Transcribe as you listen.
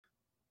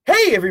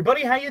Hey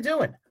everybody, how you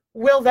doing?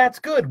 Well, that's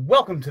good.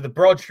 Welcome to the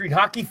Broad Street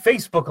Hockey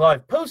Facebook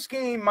Live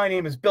postgame. My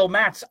name is Bill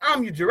Matz.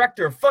 I'm your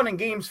director of fun and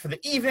games for the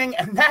evening,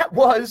 and that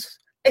was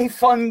a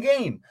fun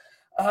game.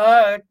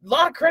 A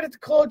lot of credit to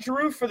Claude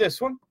Giroux for this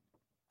one.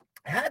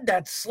 Had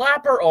that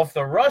slapper off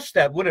the rush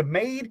that would have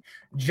made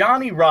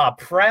Johnny Raw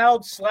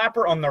proud.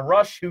 Slapper on the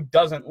rush, who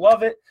doesn't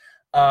love it?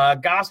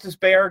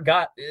 Gostisbehere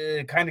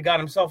got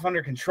himself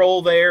under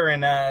control there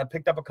and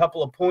picked up a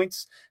couple of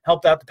points,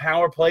 helped out the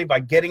power play by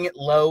getting it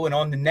low and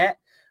on the net.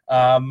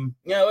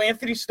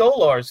 Anthony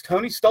Stolarz,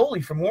 Tony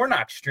Stoli from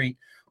Warnock Street,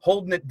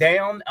 holding it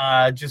down,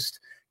 just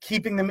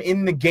keeping them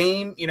in the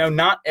game.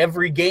 Not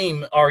every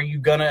game are you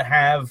going to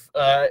have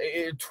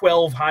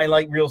 12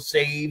 highlight reel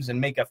saves and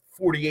make a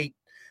 48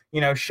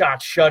 shot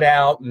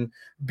shutout and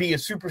be a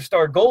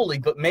superstar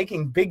goalie, but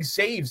making big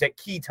saves at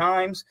key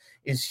times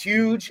is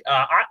huge.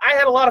 I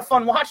had a lot of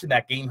fun watching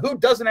that game. Who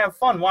doesn't have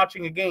fun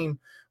watching a game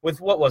with,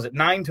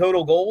 9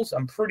 total goals?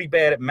 I'm pretty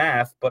bad at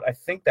math, but I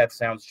think that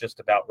sounds just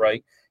about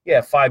right.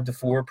 Yeah,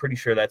 5-4, pretty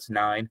sure that's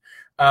 9.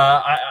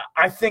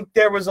 I think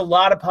there was a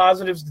lot of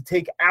positives to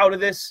take out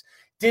of this.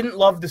 Didn't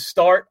love the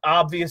start,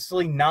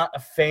 obviously. Not a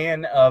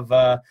fan of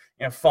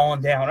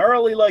falling down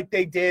early like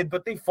they did,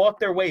 but they fought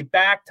their way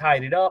back,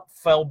 tied it up,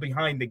 fell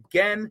behind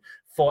again,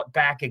 fought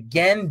back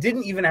again.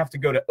 Didn't even have to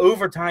go to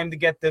overtime to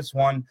get this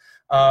one.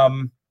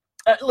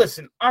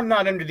 Listen, I'm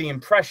not under the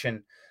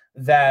impression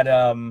that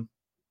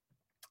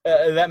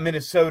that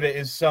Minnesota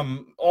is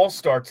some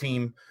all-star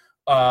team,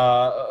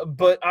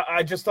 but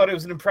I just thought it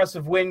was an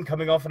impressive win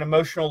coming off an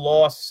emotional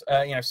loss.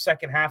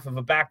 Second half of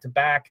a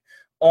back-to-back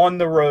on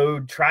the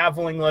road,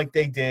 traveling like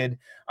they did.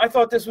 I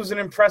thought this was an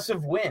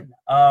impressive win.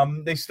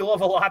 They still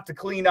have a lot to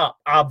clean up,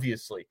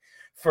 obviously.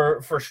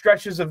 For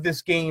stretches of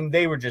this game,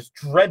 they were just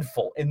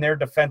dreadful in their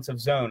defensive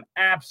zone,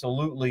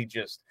 absolutely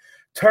just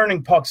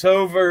turning pucks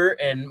over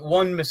and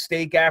one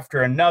mistake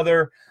after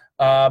another.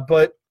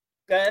 But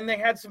then they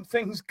had some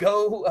things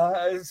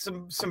go,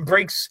 some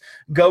breaks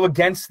go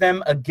against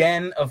them.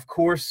 Again, of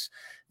course,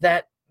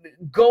 that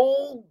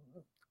goal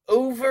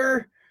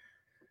over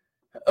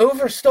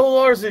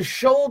Stolarz'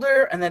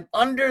 shoulder and then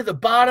under the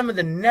bottom of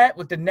the net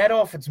with the net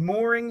off its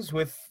moorings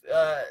with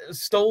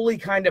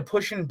Stoli kind of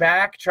pushing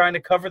back, trying to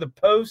cover the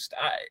post.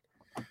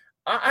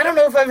 I don't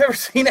know if I've ever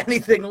seen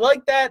anything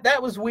like that.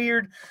 That was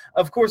weird.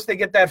 Of course, they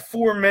get that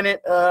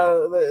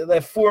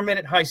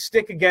 4-minute high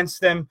stick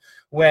against them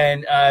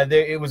when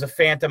it was a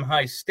phantom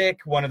high stick.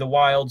 One of the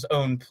Wild's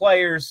own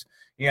players,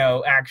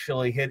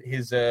 actually hit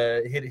his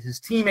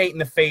teammate in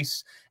the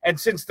face. And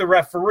since the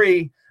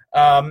referee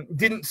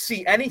didn't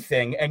see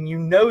anything, and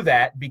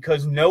that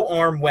because no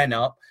arm went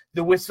up,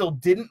 the whistle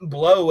didn't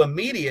blow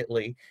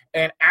immediately,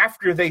 and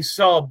after they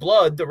saw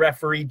blood, the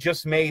referee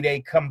just made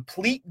a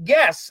complete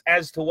guess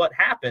as to what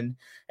happened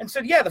and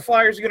said, yeah, the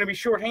Flyers are going to be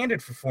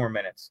shorthanded for 4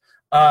 minutes.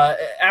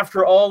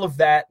 After all of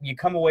that, you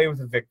come away with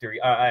a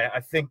victory. I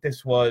think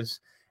this was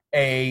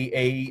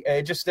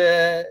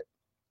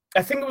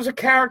I think it was a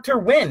character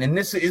win, and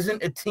this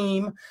isn't a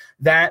team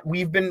that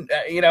we've been,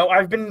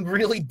 I've been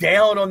really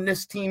down on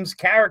this team's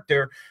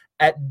character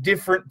at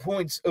different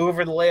points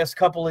over the last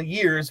couple of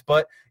years,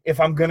 but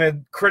if I'm going to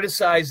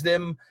criticize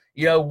them,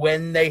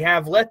 when they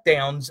have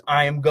letdowns,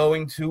 I'm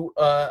going to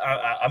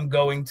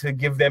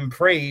give them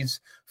praise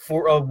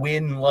for a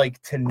win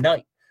like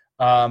tonight.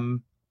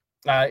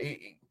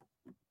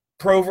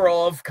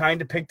 Provorov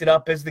kind of picked it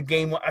up as the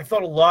game. I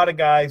thought a lot of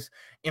guys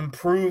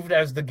improved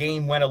as the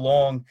game went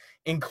along,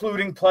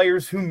 including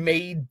players who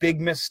made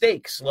big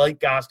mistakes, like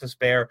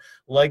Gostisbehere,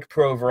 like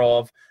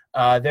Provorov.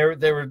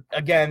 They were,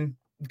 again,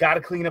 got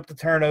to clean up the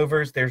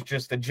turnovers. There's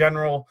just a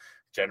general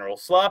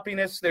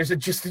sloppiness. There's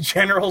just a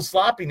general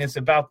sloppiness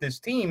about this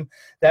team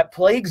that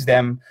plagues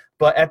them.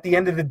 But at the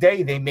end of the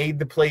day, they made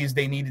the plays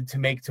they needed to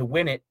make to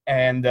win it,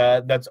 and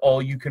that's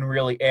all you can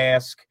really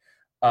ask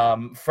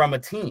from a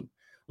team.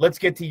 Let's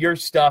get to your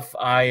stuff.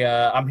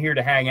 I'm here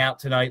to hang out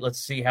tonight. Let's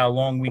see how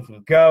long we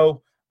can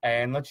go,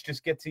 and let's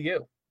just get to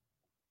you.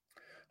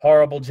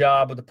 Horrible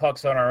job with the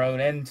pucks on our own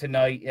end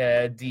tonight.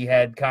 D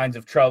had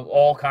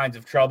all kinds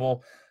of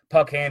trouble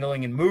puck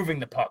handling and moving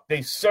the puck.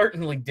 They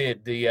certainly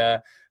did.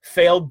 The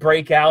failed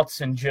breakouts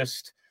and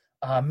just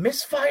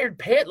misfired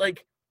pad.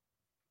 Like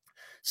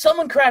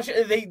someone crashed.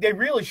 They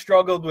really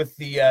struggled with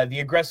the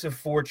aggressive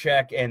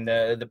forecheck and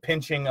the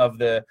pinching of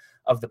the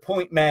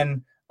point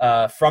men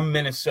from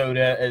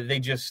Minnesota.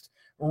 They just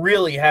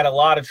really had a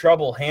lot of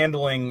trouble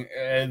handling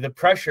the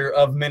pressure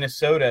of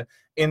Minnesota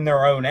in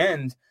their own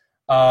end.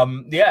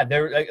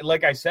 There,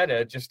 like I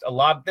said, just a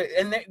lot.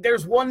 And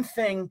there's one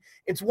thing.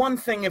 It's one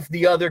thing if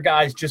the other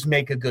guys just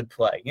make a good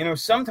play.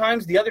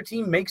 Sometimes the other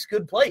team makes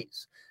good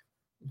plays.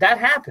 That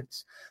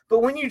happens. But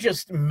when you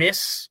just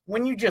miss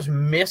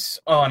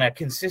on a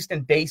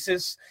consistent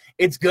basis,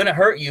 it's going to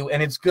hurt you,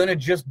 and it's going to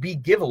just be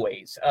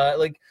giveaways.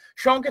 Like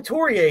Sean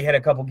Couturier had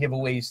a couple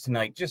giveaways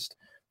tonight, just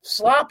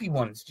sloppy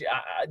ones.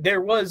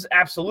 There was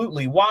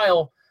absolutely,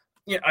 while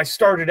I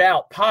started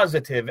out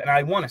positive, and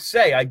I want to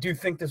say I do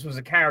think this was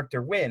a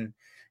character win.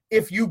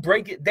 If you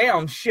break it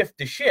down shift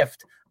to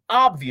shift,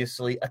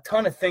 obviously a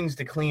ton of things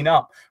to clean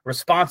up.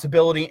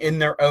 Responsibility in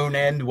their own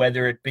end,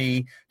 whether it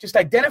be just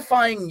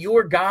identifying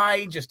your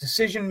guy, just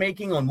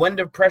decision-making on when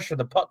to pressure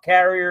the puck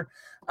carrier,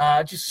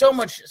 just so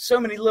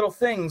many little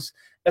things,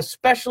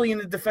 especially in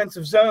the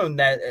defensive zone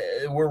that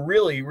were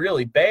really,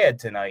 really bad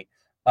tonight.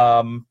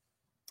 I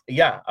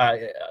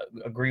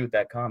agree with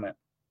that comment.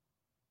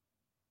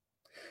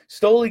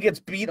 Stoli gets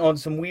beat on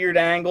some weird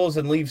angles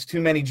and leaves too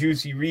many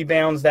juicy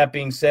rebounds. That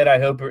being said, I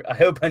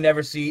hope I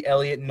never see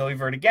Elliot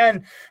Neuvert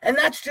again. And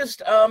that's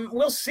just,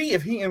 we'll see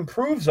if he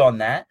improves on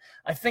that.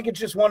 I think it's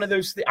just one of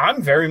those things.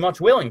 I'm very much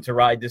willing to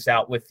ride this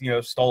out with,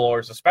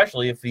 Stolarz,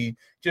 especially if he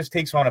just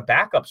takes on a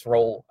backups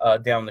role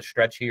down the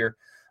stretch here.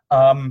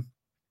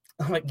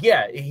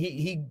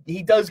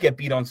 He does get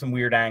beat on some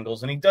weird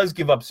angles, and he does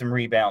give up some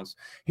rebounds.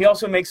 He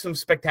also makes some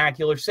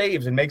spectacular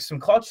saves and makes some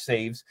clutch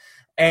saves.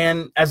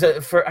 And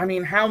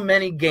how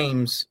many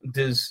games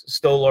does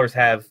Stolarz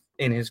have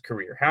in his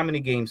career? How many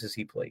games has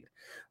he played?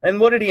 And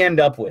what did he end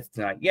up with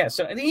tonight? Yeah,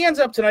 so he ends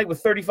up tonight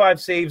with 35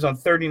 saves on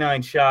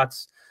 39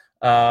 shots,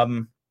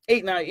 close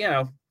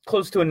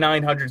to a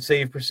 900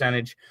 save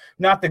percentage.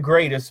 Not the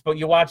greatest, but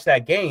you watch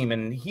that game,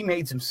 and he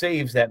made some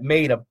saves that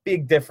made a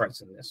big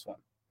difference in this one.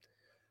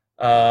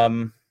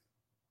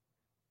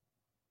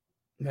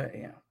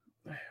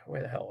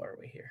 Where the hell are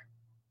we here?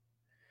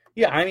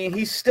 Yeah, I mean,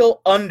 he's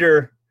still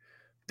under.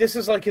 This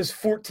is like his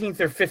 14th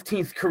or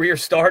 15th career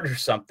start or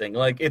something.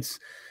 Like it's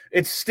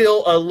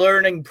still a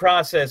learning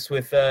process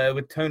with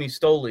Tony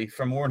Stoli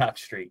from Warnock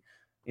Street.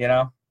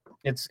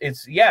 It's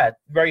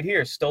right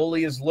here.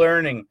 Stoli is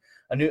learning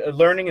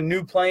a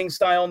new playing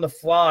style on the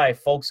fly.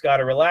 Folks got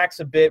to relax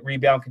a bit.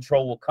 Rebound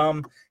control will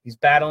come. He's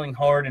battling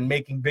hard and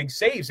making big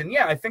saves. And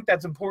I think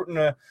that's important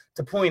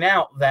to point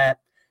out that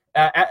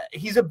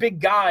he's a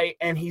big guy,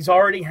 and he's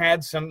already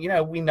had some,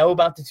 we know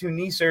about the 2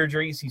 knee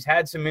surgeries. He's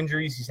had some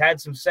injuries. He's had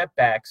some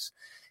setbacks.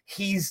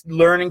 He's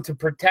learning to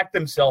protect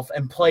himself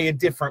and play a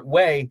different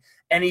way,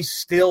 and he's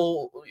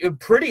still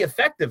pretty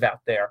effective out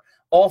there,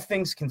 all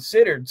things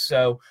considered.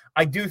 So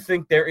I do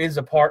think there is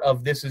a part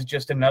of this is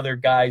just another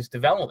guy's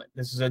development.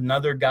 This is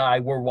another guy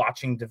we're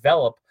watching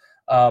develop.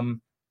 And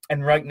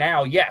right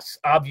now, yes,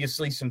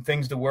 obviously some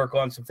things to work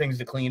on, some things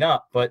to clean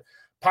up, but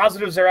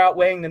positives are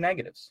outweighing the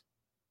negatives.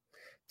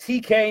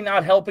 TK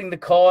not helping the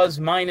cause,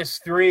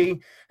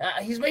 -3.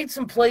 He's made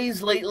some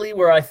plays lately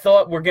where I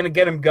thought we're going to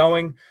get him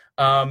going.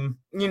 I'm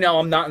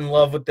not in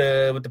love with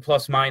the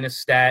plus-minus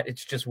stat.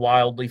 It's just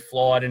wildly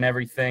flawed and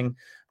everything.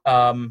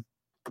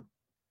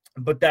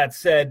 But that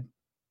said,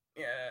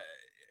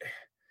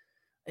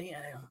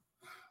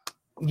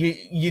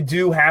 you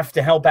do have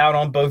to help out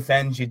on both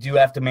ends. You do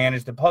have to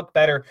manage the puck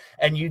better,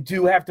 and you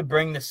do have to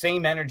bring the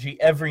same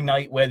energy every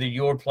night, whether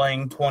you're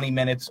playing 20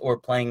 minutes or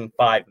playing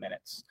 5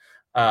 minutes.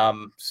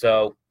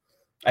 So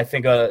I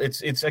think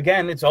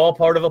it's all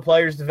part of a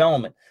player's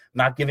development.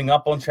 Not giving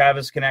up on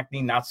Travis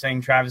Konecny, not saying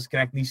Travis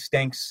Konecny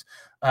stinks.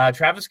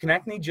 Travis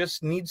Konecny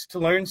just needs to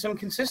learn some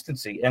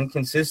consistency, and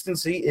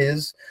consistency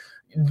is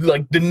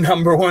like the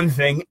number one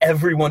thing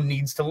everyone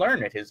needs to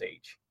learn at his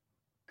age.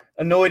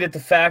 Annoyed at the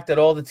fact that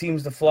all the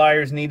teams the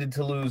Flyers needed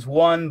to lose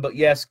won, but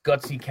yes,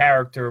 gutsy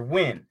character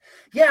win.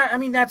 Yeah, I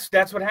mean, that's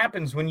what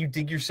happens when you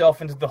dig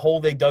yourself into the hole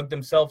they dug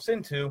themselves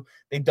into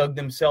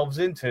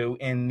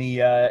in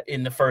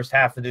the first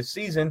half of this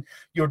season.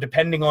 You're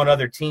depending on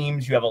other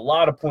teams. You have a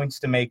lot of points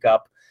to make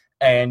up,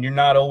 and you're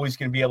not always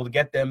going to be able to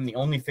get them. The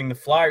only thing the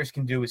Flyers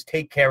can do is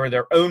take care of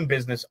their own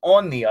business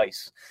on the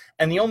ice,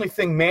 and the only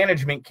thing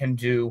management can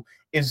do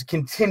is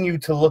continue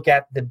to look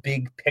at the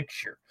big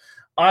picture.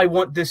 I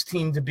want this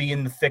team to be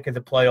in the thick of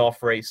the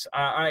playoff race.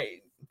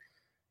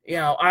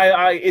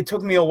 It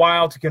took me a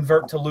while to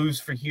convert to lose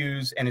for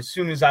Hughes, and as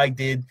soon as I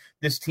did,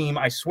 this team,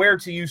 I swear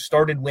to you,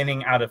 started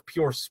winning out of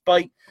pure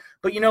spite.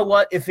 But you know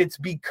what? If it's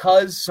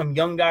because some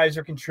young guys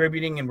are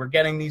contributing and we're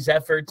getting these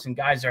efforts and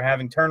guys are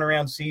having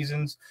turnaround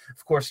seasons,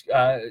 of course,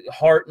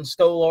 Hart and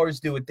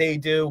Stolarz do what they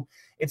do.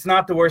 It's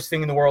not the worst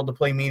thing in the world to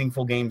play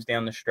meaningful games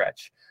down the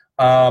stretch.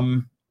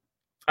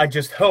 I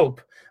just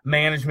hope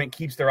management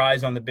keeps their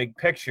eyes on the big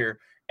picture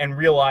and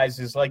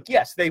realizes,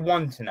 yes, they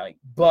won tonight,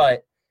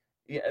 but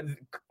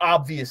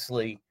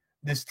obviously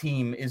this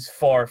team is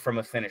far from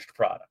a finished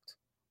product.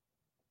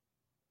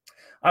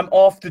 I'm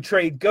off the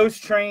trade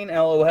Ghost train.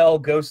 LOL.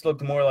 Ghost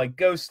looked more like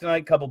Ghost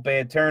tonight. Couple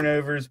bad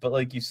turnovers, but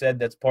like you said,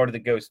 that's part of the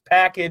Ghost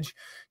package.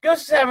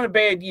 Ghost is having a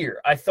bad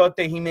year. I thought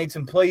that he made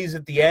some plays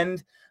at the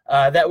end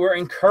that were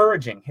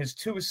encouraging. His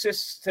 2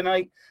 assists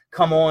tonight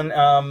come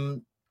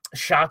on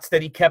shots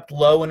that he kept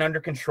low and under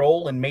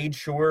control and made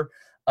sure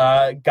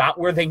got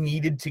where they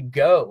needed to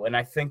go. And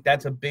I think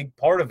that's a big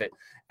part of it.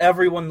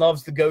 Everyone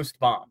loves the Ghost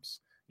bombs,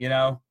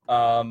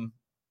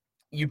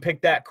 you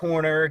pick that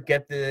corner,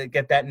 get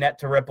that net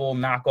to ripple,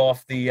 knock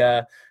off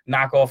the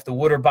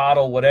water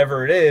bottle,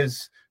 whatever it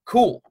is,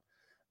 cool.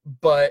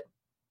 But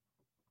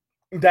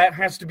that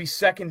has to be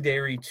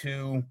secondary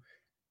to,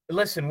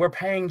 listen, we're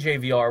paying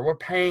JVR, we're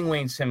paying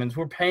Wayne Simmons,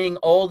 we're paying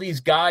all these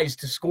guys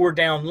to score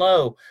down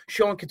low,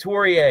 Sean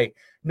Couturier,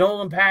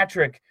 Nolan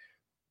Patrick.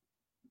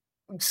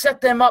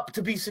 set them up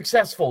to be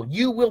successful.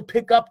 You will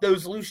pick up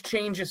those loose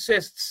change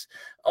assists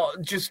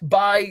just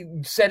by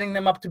setting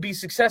them up to be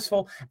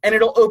successful, and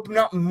it'll open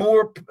up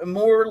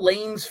more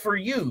lanes for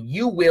you.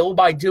 You will,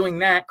 by doing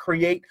that,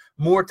 create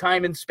more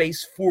time and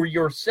space for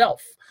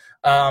yourself.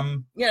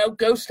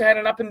 Ghost had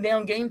an up and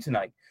down game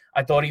tonight.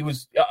 I thought he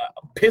was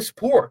piss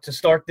poor to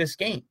start this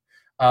game.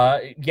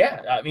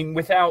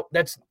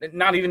 That's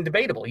not even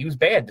debatable. He was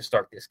bad to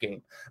start this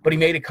game, but he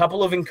made a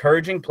couple of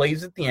encouraging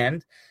plays at the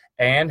end,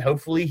 and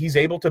hopefully he's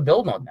able to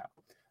build on them.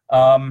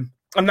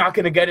 I'm not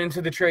going to get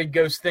into the trade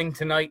Ghost thing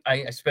tonight.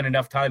 I spent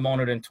enough time on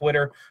it on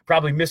Twitter.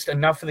 Probably missed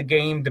enough of the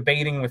game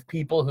debating with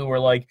people who were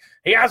like,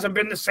 he hasn't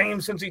been the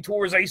same since he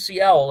tore his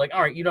ACL. Like,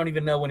 all right, you don't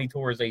even know when he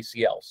tore his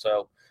ACL.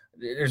 So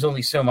there's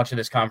only so much of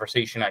this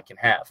conversation I can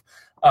have.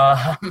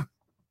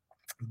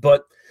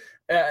 But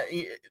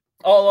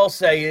all I'll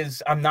say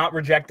is I'm not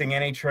rejecting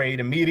any trade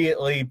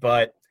immediately,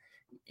 but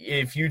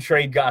if you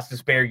trade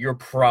Gostisbehere, you're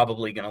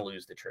probably going to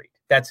lose the trade.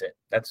 That's it.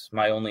 That's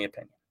my only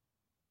opinion.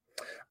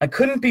 I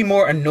couldn't be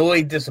more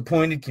annoyed,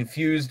 disappointed,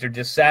 confused, or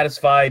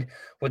dissatisfied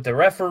with the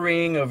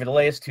refereeing over the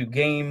last two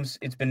games.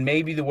 It's been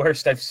maybe the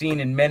worst I've seen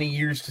in many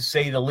years, to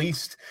say the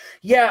least.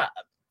 Yeah,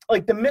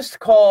 like the missed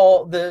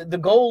call, the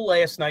goal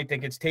last night that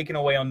gets taken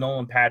away on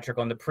Nolan Patrick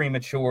on the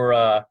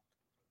premature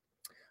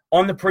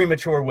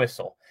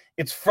whistle.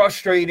 It's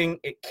frustrating.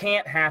 It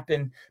can't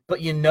happen,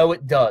 but you know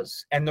it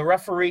does. And the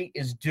referee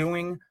is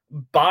doing,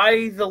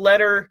 by the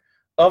letter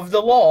of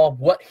the law,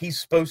 what he's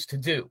supposed to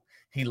do.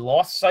 He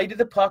lost sight of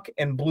the puck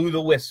and blew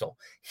the whistle.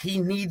 He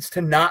needs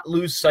to not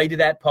lose sight of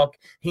that puck.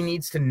 He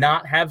needs to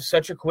not have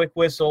such a quick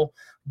whistle,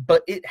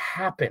 but it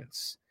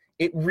happens.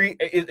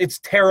 It's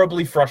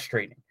terribly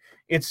frustrating.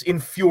 It's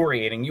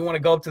infuriating. You want to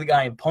go up to the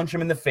guy and punch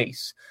him in the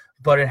face,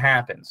 but it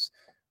happens.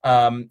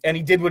 And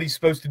he did what he's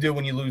supposed to do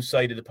when you lose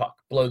sight of the puck,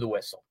 blow the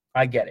whistle.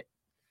 I get it.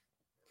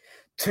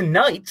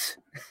 Tonight,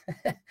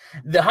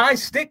 the high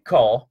stick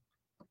call,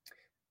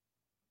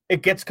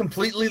 it gets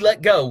completely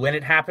let go when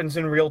it happens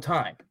in real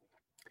time.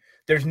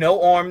 There's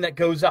no arm that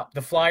goes up.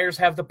 The Flyers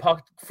have the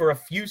puck for a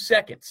few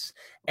seconds.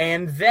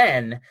 And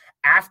then,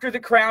 after the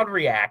crowd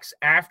reacts,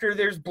 after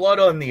there's blood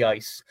on the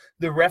ice,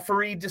 the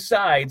referee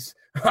decides,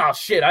 oh,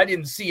 shit, I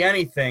didn't see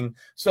anything.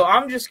 So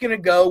I'm just going to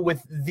go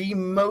with the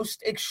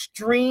most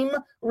extreme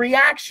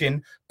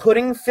reaction,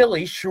 putting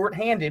Philly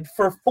shorthanded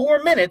for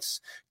 4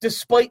 minutes,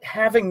 despite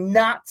having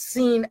not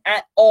seen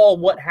at all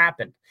what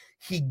happened.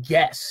 He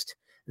guessed.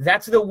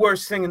 That's the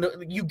worst thing.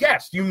 You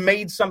guessed. You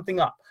made something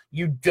up.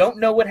 You don't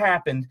know what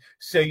happened,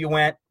 so you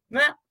went,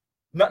 nah,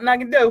 nothing I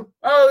can do.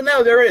 Oh,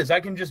 no, there is.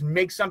 I can just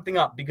make something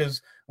up because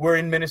we're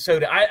in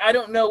Minnesota. I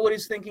don't know what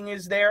his thinking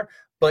is there,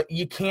 but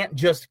you can't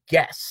just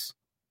guess.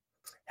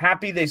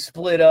 Happy they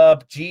split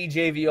up.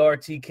 JVR,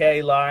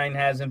 TK line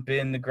hasn't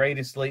been the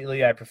greatest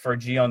lately. I prefer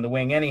G on the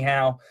wing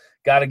anyhow.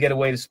 Got to get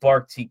away to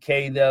spark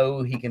TK,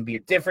 though. He can be a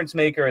difference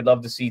maker. I'd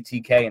love to see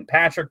TK and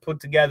Patrick put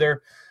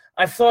together.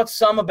 I've thought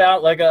some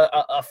about like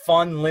a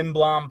fun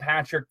Lindblom,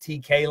 Patrick,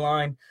 TK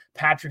line.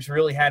 Patrick's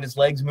really had his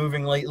legs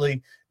moving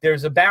lately.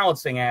 There's a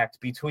balancing act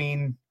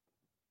between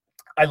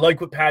I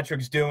like what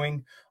Patrick's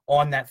doing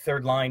on that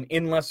third line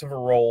in less of a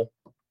role,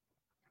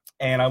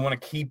 and I want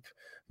to keep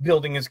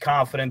building his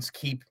confidence,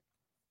 keep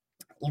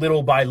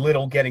little by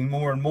little getting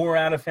more and more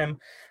out of him,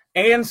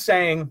 and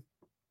saying,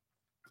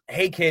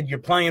 hey, kid, you're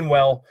playing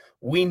well.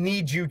 We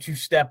need you to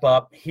step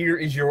up. Here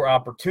is your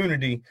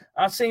opportunity.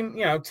 Same,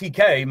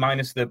 TK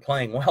minus the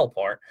playing well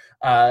part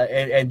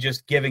and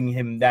just giving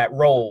him that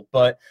role.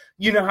 But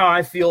you know how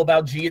I feel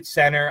about G at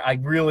center. I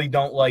really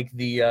don't like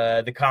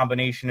the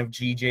combination of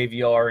G,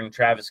 JVR, and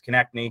Travis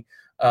Konechny.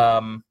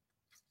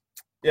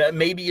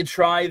 Maybe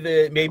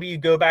you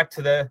go back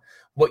to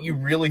what you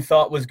really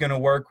thought was going to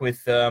work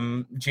with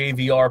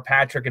JVR,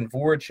 Patrick, and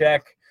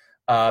Voracek.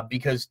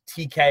 Because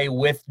TK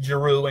with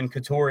Giroux and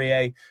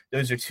Couturier,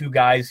 those are two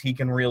guys who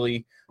can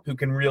really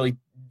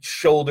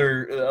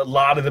shoulder a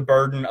lot of the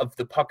burden of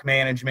the puck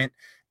management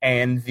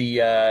and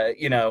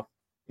the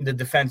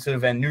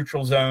defensive and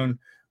neutral zone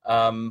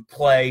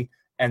play,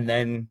 and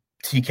then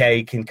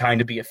TK can kind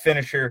of be a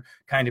finisher,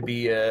 kind of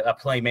be a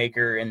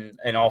playmaker and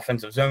an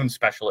offensive zone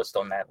specialist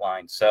on that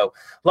line. So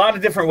a lot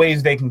of different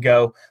ways they can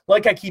go.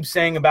 Like I keep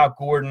saying about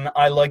Gordon,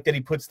 I like that he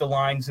puts the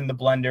lines in the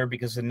blender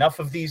because enough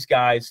of these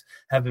guys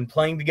have been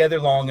playing together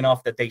long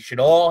enough that they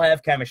should all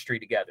have chemistry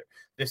together.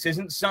 This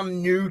isn't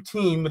some new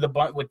team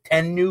with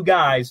 10 new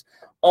guys.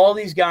 All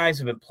these guys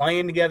have been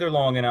playing together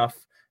long enough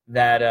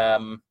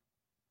that,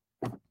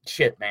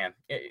 shit, man.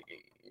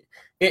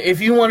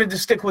 If you wanted to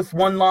stick with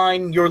one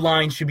line, your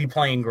line should be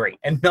playing great,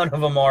 and none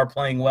of them are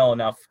playing well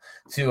enough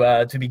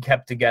to be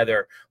kept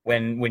together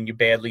when you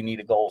badly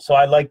need a goal. So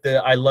I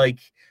like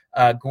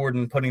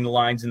Gordon putting the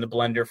lines in the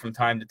blender from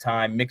time to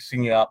time,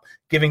 mixing it up,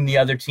 giving the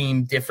other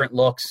team different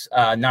looks.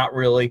 Not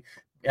really.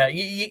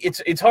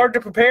 It's hard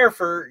to prepare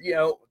for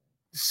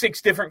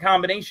 6 different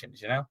combinations.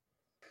 So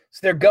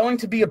there's going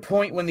to be a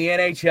point when the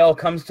NHL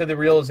comes to the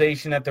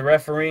realization that the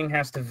refereeing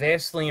has to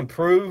vastly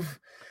improve.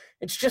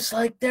 It's just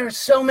like there are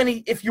so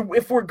many. If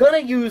we're gonna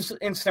use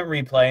instant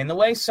replay, and the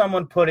way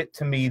someone put it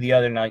to me the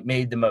other night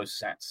made the most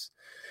sense.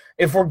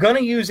 If we're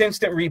gonna use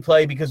instant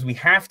replay because we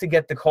have to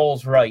get the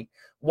calls right,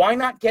 why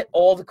not get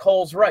all the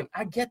calls right?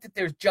 I get that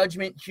there's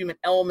judgment, human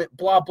element,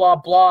 blah blah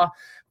blah,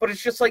 but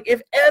it's just like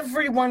if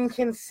everyone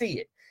can see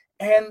it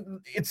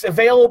and it's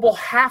available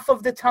half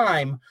of the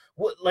time,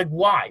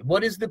 why?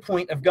 What is the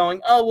point of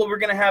going? Oh well, we're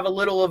gonna have a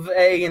little of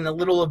A and a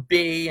little of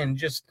B and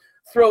just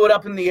throw it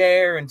up in the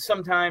air, and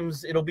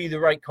sometimes it'll be the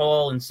right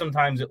call and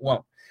sometimes it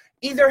won't.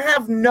 Either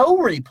have no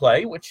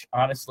replay, which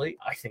honestly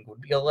I think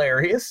would be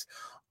hilarious,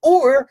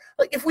 or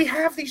like if we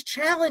have these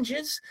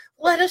challenges,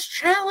 let us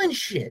challenge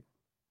shit.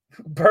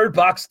 Bird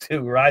Box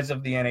 2, Rise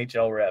of the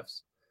NHL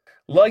Refs.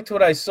 Liked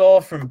what I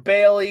saw from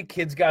Bailey.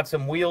 Kid's got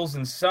some wheels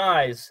and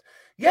size.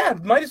 Yeah,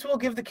 might as well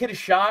give the kid a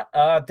shot.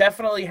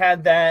 Definitely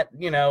had that,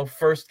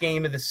 first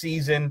game of the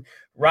season.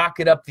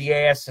 Rocket up the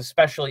ass,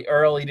 especially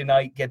early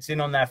tonight. Gets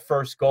in on that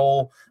first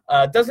goal.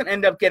 Doesn't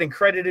end up getting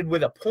credited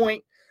with a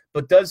point,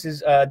 but does he?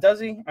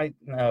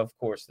 No, of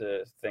course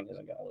the thing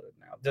isn't going to load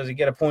now. Does he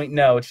get a point?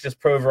 No, it's just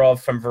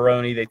Provorov from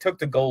Veroni. They took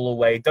the goal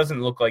away. It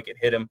doesn't look like it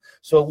hit him,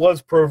 so it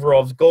was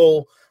Provorov's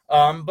goal.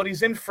 But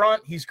he's in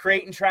front. He's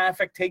creating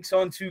traffic, takes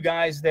on two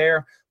guys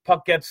there.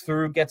 Puck gets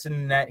through, gets in the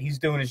net. He's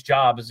doing his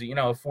job as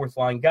a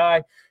fourth-line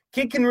guy.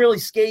 Kid can really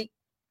skate,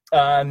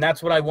 and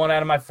that's what I want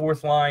out of my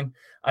fourth line.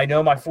 I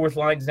know my fourth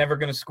line is never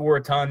going to score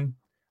a ton.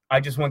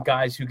 I just want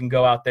guys who can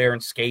go out there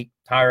and skate,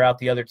 tire out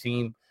the other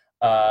team.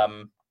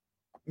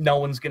 No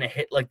one's going to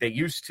hit like they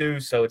used to,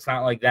 so it's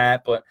not like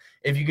that. But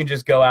if you can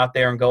just go out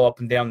there and go up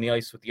and down the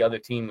ice with the other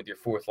team with your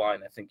fourth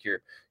line, I think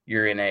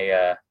you're in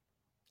a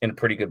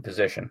pretty good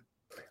position.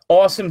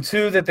 Awesome,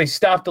 too, that they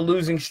stopped the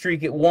losing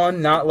streak at 1,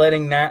 not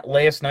letting that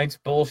last night's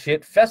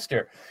bullshit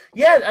fester.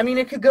 Yeah, I mean,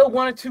 it could go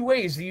one of two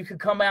ways. You could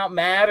come out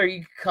mad or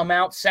you could come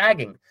out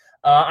sagging.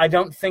 I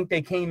don't think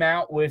they came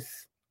out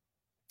with,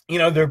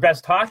 their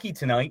best hockey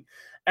tonight.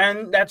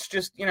 And that's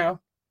just,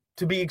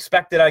 to be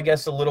expected, I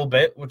guess, a little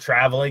bit with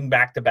traveling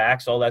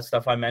back-to-backs, all that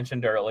stuff I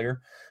mentioned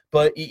earlier.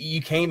 But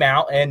you came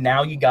out and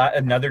now you got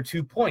another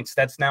 2 points.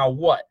 That's now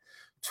what?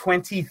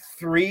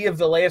 23 of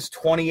the last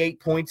 28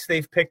 points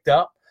they've picked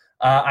up.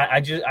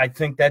 I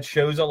think that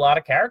shows a lot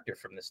of character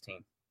from this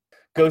team.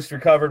 Ghost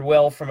recovered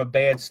well from a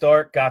bad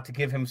start. Got to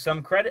give him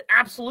some credit.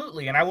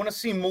 Absolutely. And I want to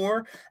see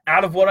more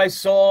out of what I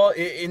saw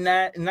in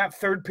that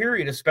third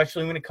period,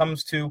 especially when it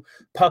comes to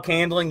puck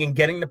handling and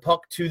getting the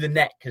puck to the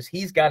net, because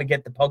he's got to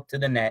get the puck to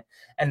the net.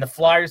 And the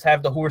Flyers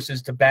have the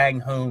horses to bang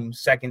home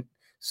second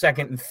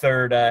and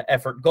third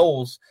effort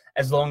goals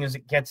as long as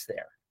it gets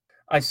there.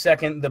 I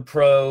second the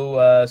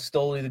pro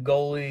Stoli, the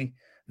goalie.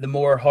 The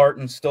more Hart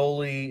and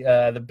Stoli,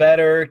 the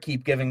better.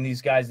 Keep giving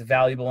these guys the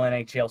valuable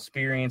NHL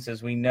experience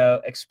as we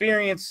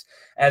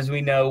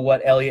know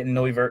what Elliott and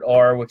Neuvirth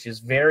are, which is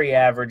very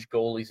average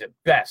goalies at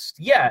best.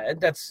 Yeah,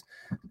 that's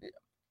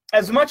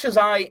as much as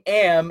I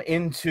am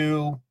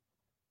into.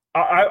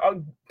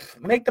 I'll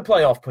make the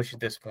playoff push at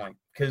this point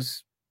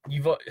because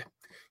you've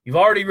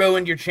already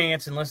ruined your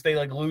chance unless they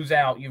lose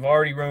out. You've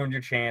already ruined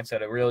your chance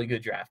at a really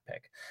good draft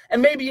pick,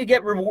 and maybe you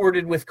get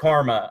rewarded with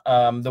karma.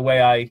 The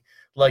way I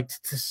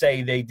liked to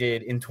say they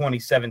did in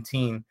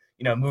 2017,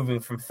 moving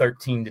from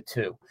 13 to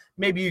 2.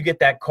 Maybe you get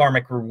that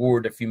karmic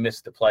reward if you miss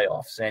the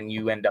playoffs and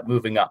you end up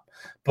moving up.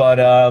 But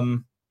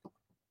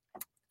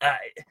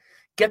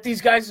get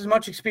these guys as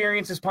much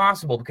experience as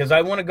possible because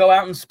I want to go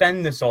out and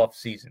spend this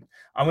offseason.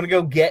 I want to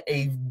go get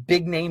a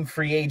big-name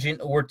free agent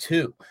or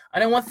two. I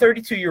don't want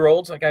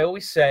 32-year-olds, like I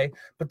always say,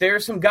 but there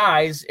are some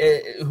guys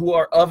who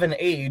are of an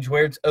age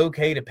where it's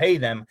okay to pay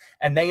them,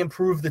 and they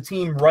improve the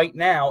team right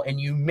now,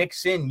 and you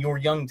mix in your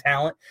young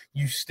talent.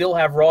 You still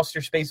have roster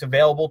space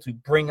available to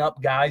bring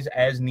up guys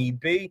as need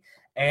be,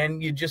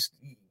 and you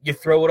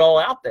throw it all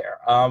out there.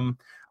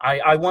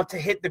 I want to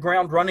hit the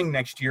ground running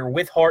next year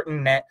with Hart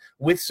and net,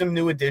 with some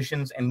new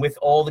additions, and with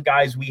all the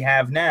guys we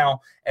have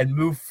now, and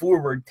move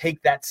forward,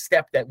 take that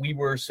step that we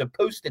were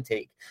supposed to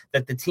take,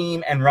 that the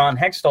team and Ron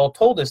Hextall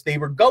told us they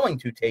were going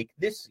to take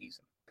this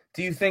season.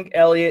 Do you think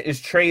Elliott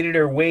is traded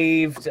or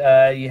waived?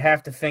 You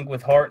have to think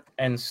with Hart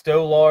and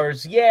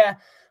Stolars. Yeah,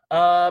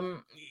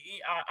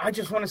 I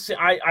just want to say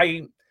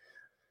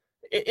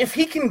if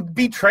he can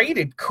be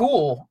traded,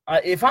 cool.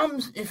 If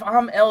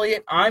I'm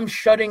Elliott, I'm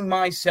shutting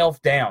myself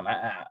down.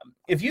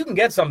 If you can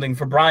get something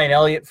for Brian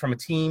Elliott from a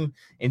team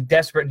in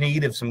desperate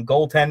need of some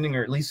goaltending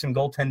or at least some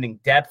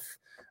goaltending depth,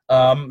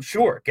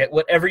 sure, get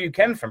whatever you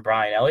can from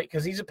Brian Elliott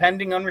because he's a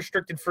pending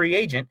unrestricted free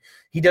agent.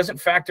 He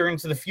doesn't factor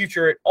into the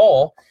future at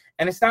all,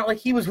 and it's not like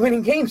he was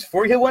winning games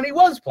for you when he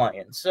was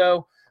playing.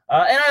 So,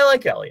 and I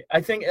like Elliott.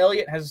 I think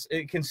Elliott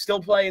can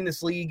still play in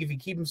this league if he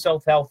keeps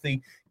himself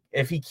healthy.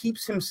 If he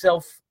keeps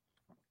himself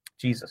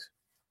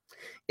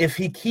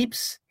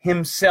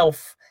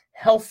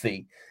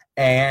healthy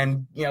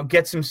and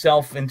gets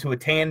himself into a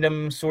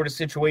tandem sort of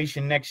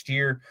situation next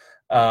year,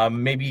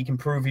 Maybe he can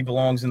prove he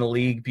belongs in the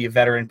league, be a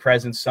veteran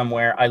presence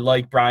somewhere. I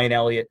like Brian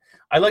Elliott.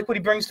 I like what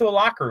he brings to a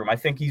locker room. I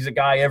think he's a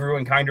guy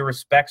everyone kind of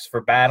respects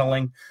for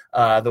battling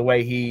the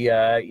way he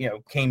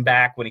came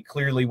back when he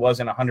clearly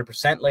wasn't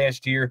 100%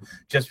 last year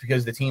just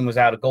because the team was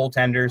out of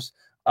goaltenders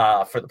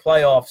for the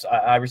playoffs.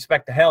 I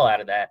respect the hell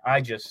out of that.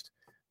 I just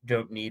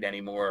don't need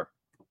any more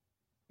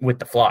with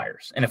the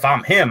Flyers. And if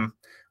I'm him,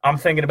 I'm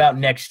thinking about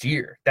next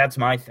year. That's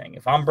my thing.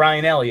 If I'm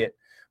Brian Elliott,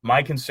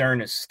 my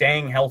concern is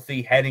staying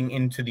healthy heading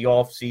into the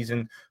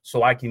offseason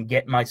so I can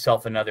get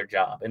myself another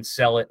job and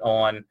sell it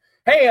on,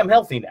 hey, I'm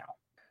healthy now.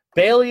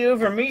 Bailey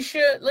over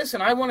Misha.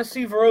 Listen, I want to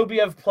see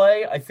Vorobiev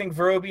play. I think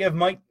Vorobiev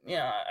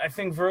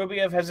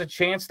has a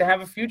chance to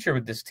have a future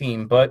with this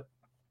team, but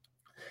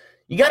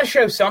you got to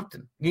show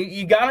something.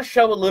 You got to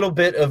show a little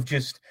bit of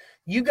just –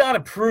 you got to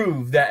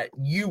prove that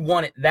you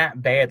want it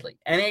that badly.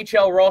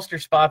 NHL roster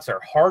spots are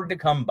hard to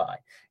come by.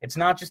 It's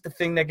not just a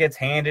thing that gets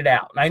handed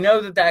out. And I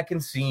know that can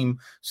seem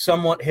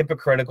somewhat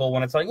hypocritical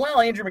when it's like, well,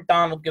 Andrew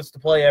McDonald gets to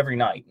play every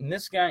night. And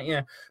this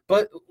guy,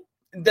 But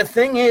the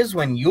thing is,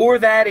 when you're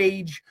that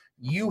age,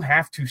 you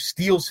have to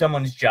steal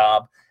someone's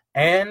job.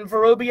 And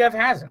Vorobiev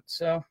hasn't.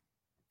 So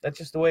that's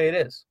just the way it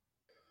is.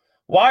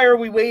 Why are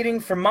we waiting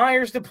for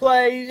Myers to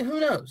play? Who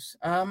knows?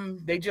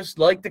 They just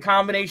like the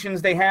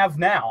combinations they have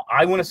now.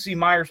 I want to see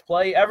Myers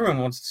play. Everyone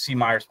wants to see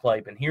Myers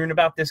play. Been hearing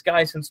about this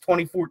guy since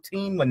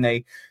 2014 when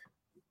they,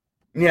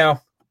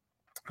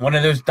 one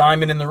of those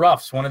diamond in the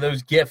roughs, one of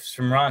those gifts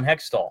from Ron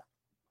Hextall.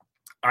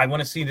 I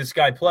want to see this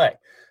guy play.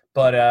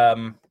 But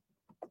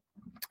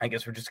I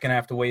guess we're just going to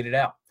have to wait it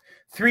out.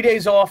 3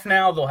 days off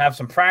now. They'll have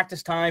some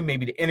practice time,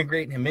 maybe to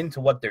integrate him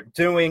into what they're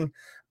doing.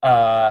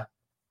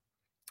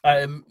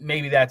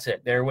 Maybe that's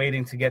it. They're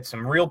waiting to get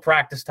some real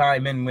practice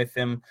time in with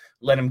him,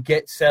 let him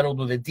get settled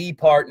with a D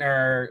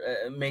partner.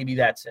 Maybe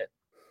that's it.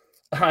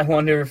 I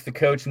wonder if the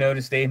coach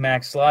noticed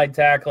Amax slide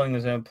tackling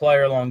as a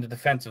player along the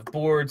defensive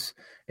boards.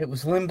 It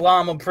was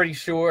Lindblom, I'm pretty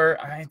sure.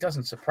 It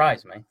doesn't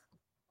surprise me.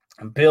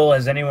 And Bill,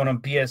 has anyone on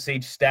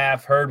BSH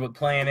staff heard what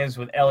plan is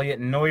with Elliott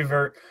and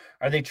Neuvert?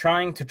 Are they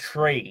trying to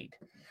trade?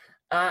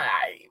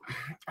 I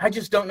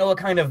just don't know what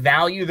kind of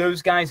value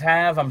those guys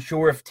have. I'm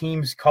sure if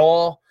teams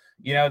call,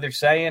 they're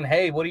saying,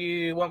 hey, what do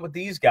you want with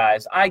these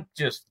guys? I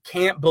just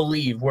can't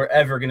believe we're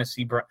ever going to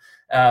see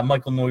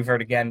Michael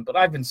Neuvert again. But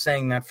I've been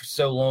saying that for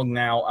so long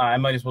now, I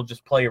might as well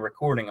just play a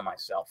recording of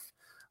myself.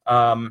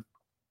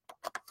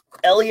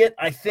 Elliott,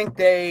 I think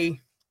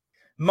they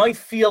might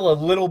feel a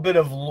little bit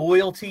of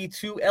loyalty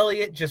to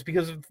Elliott just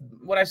because of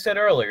what I said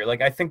earlier.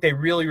 Like, I think they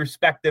really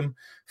respect him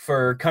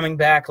for coming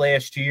back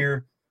last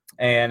year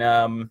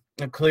and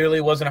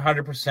clearly wasn't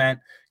 100%,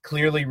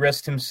 clearly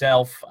risked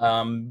himself,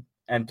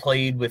 and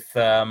played with,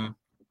 with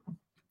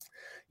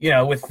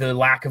the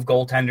lack of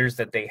goaltenders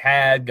that they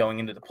had going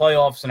into the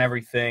playoffs and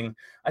everything.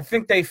 I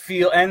think they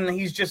feel, and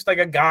he's just like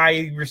a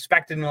guy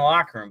respected in the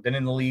locker room, been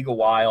in the league a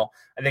while.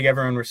 I think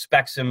everyone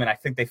respects him, and I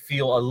think they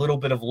feel a little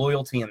bit of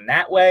loyalty in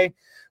that way.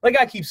 Like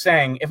I keep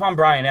saying, if I'm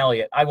Brian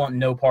Elliott, I want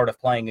no part of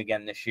playing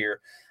again this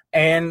year.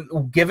 And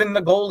given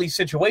the goalie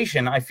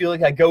situation, I feel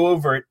like I go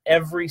over it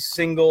every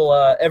single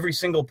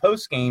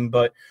post game,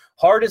 but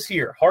Hart is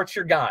here. Hart's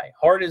your guy.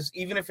 Hart is,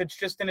 even if it's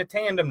just in a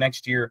tandem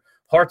next year,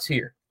 Hart's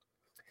here.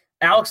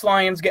 Alex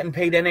Lyons getting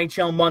paid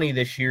NHL money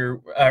this year,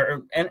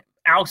 and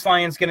Alex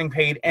Lyons getting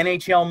paid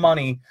NHL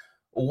money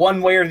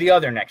one way or the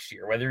other next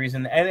year, whether he's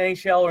in the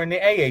NHL or in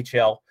the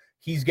AHL,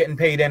 he's getting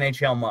paid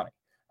NHL money.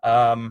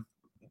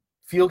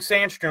 Felix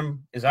Sandstrom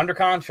is under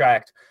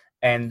contract,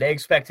 and they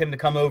expect him to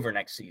come over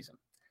next season.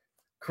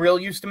 Kirill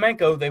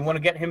Ustimenko, they want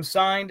to get him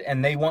signed,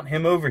 and they want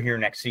him over here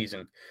next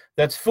season.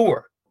 That's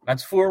four.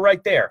 That's four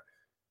right there.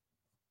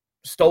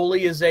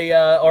 Stoli is a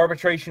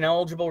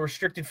arbitration-eligible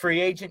restricted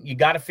free agent. You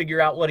got to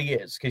figure out what he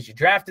is because you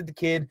drafted the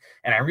kid,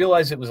 and I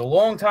realize it was a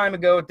long time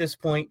ago at this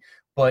point,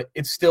 but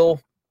it's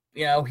still,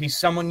 he's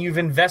someone you've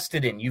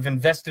invested in. You've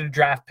invested a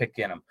draft pick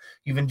in him.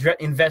 You've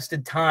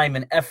invested time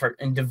and effort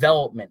and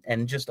development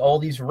and just all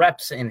these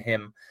reps in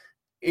him.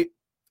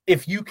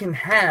 If you can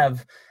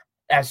have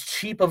as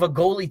cheap of a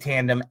goalie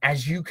tandem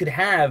as you could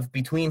have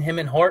between him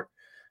and Hart,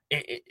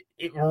 it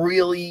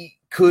really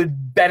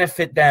could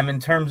benefit them in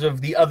terms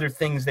of the other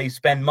things they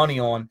spend money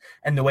on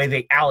and the way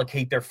they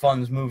allocate their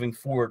funds moving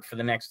forward for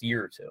the next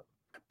year or two.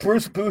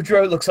 Bruce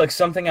Boudreau looks like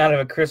something out of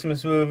a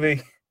Christmas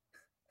movie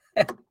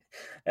and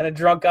a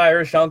drunk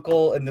Irish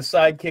uncle and the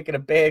sidekick in a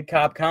bad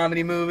cop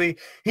comedy movie.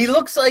 He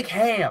looks like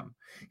Ham.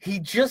 He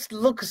just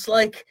looks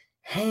like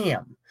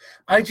Ham.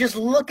 I just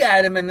look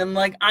at him and I'm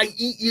like, I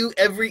eat you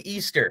every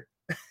Easter.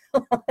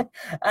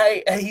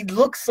 He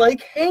looks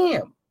like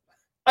Ham.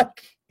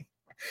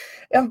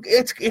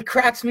 It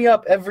cracks me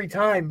up every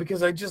time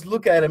because I just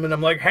look at him and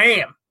I'm like,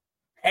 Ham.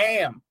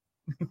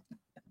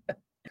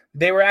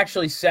 They were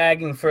actually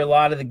sagging for a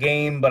lot of the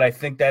game, but I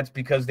think that's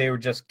because they were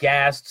just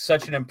gassed.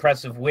 Such an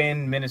impressive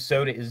win.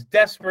 Minnesota is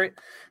desperate.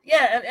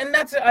 Yeah, and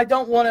that's, I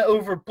don't want to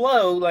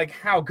overblow like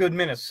how good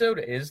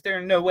Minnesota is. They're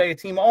in no way a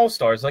team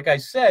all-stars, like I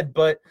said,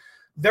 but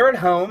they're at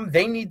home.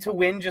 They need to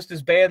win just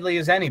as badly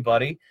as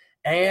anybody.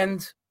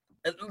 And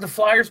The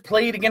Flyers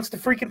played against the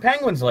freaking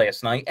Penguins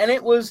last night, and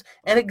it was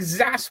an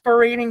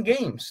exasperating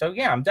game. So,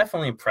 yeah, I'm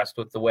definitely impressed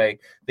with the way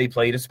they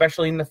played,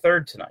 especially in the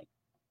third tonight.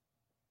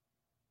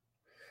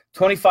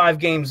 25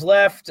 games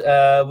left.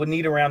 Would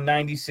need around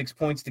 96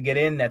 points to get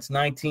in. That's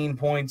 19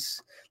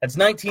 points. That's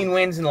 19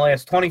 wins in the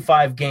last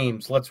 25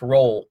 games. Let's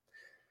roll.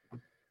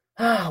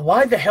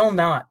 Why the hell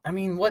not? I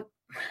mean, what?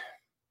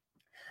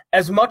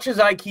 As much as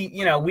I keep,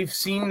 we've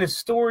seen this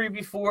story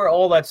before,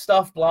 all that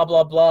stuff, blah,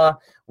 blah, blah.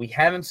 We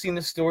haven't seen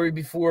the story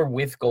before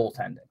with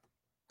goaltending.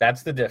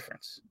 That's the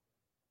difference.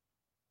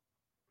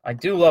 I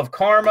do love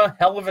Karma,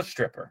 hell of a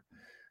stripper.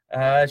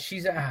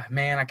 She's,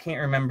 man, I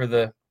can't remember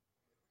the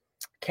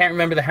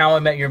How I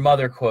Met Your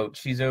Mother quote.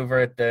 She's over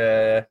at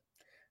the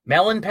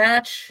Melon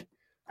Patch.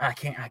 I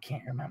can't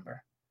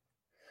remember.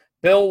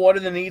 Bill, what are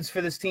the needs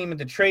for this team at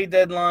the trade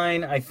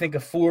deadline? I think a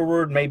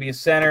forward, maybe a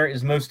center,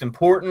 is most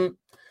important.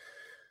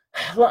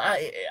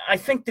 I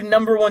think the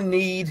number one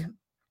need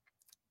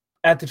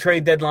at the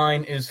trade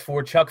deadline is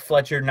for Chuck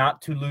Fletcher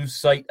not to lose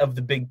sight of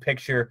the big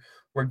picture,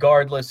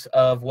 regardless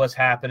of what's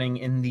happening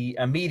in the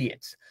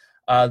immediate.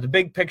 The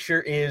big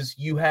picture is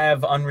you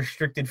have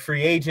unrestricted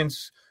free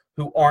agents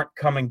who aren't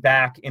coming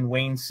back in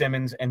Wayne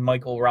Simmons and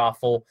Michael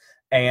Raffl,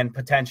 and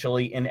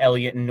potentially in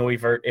Elliott and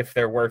Neuvert if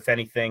they're worth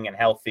anything and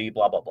healthy,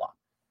 blah, blah, blah.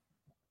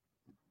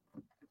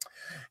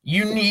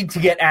 You need to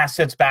get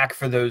assets back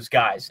for those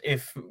guys.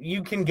 If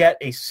you can get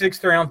a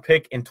 6th-round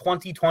pick in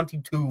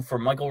 2022 for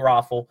Michael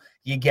Raffl,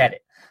 you get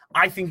it.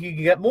 I think you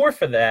can get more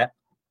for that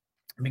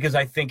because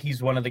I think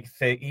he's one of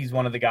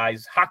the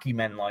guys hockey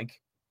men like.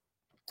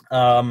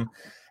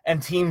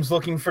 And teams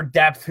looking for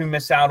depth who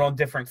miss out on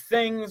different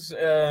things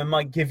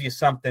might give you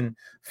something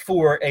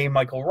for a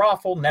Michael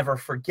Raffl. Never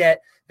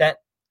forget that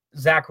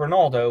Zach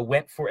Rinaldo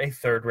went for a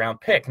 3rd-round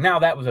pick. Now,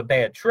 that was a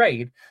bad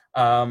trade.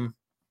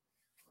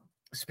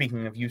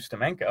 Speaking of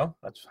Ustimenko,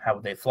 that's how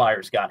the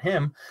Flyers got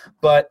him.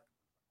 But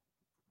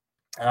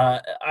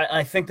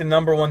I think the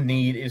number one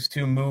need is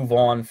to move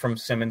on from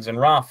Simmons and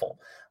Raffl.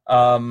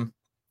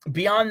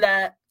 Beyond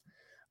that,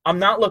 I'm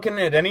not looking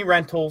at any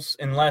rentals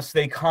unless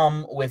they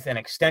come with an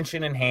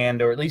extension in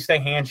hand or at least a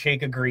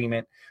handshake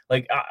agreement.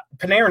 Like,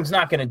 Panarin's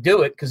not going to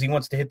do it because he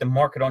wants to hit the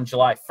market on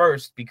July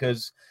 1st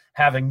because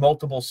having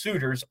multiple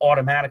suitors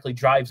automatically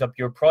drives up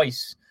your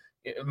price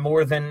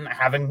more than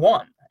having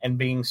one and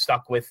being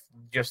stuck with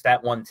just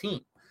that one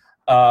team.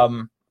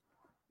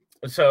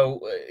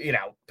 So,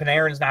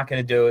 Panarin's not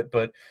going to do it.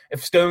 But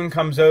if Stone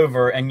comes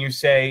over and you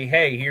say,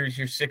 hey, here's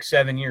your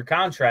 6-7 year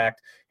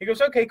contract, he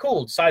goes, okay,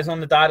 cool. Size on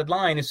the dotted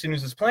line. As soon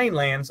as his plane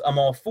lands, I'm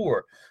all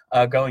for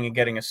going and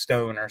getting a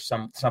Stone or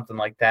something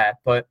like that.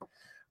 But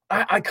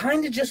I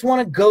kind of just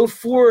want to go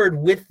forward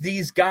with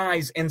these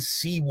guys and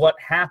see what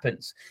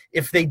happens.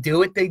 If they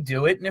do it, they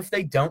do it. And if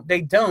they don't,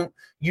 they don't.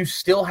 You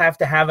still have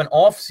to have an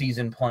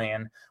off-season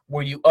plan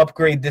where you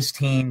upgrade this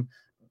team,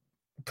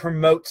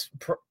 promote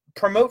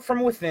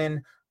from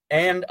within,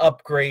 and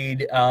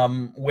upgrade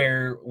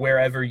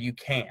wherever you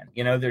can.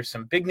 There's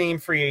some big-name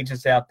free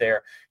agents out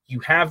there. You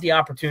have the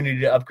opportunity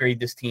to upgrade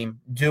this team.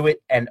 Do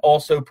it, and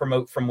also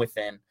promote from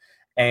within.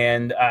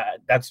 And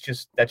that's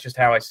just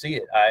how I see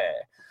it.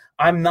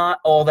 I'm not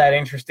all that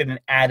interested in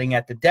adding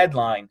at the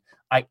deadline.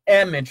 I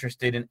am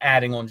interested in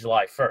adding on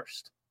July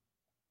 1st.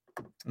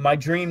 My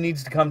dream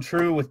needs to come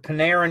true with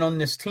Panarin on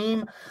this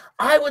team.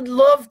 I would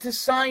love to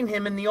sign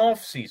him in the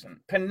offseason.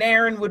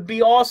 Panarin would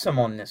be awesome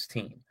on this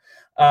team.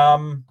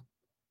 I'm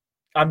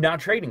not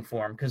trading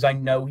for him because I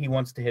know he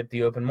wants to hit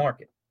the open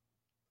market.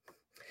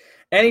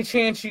 Any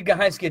chance you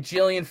guys get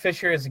Jillian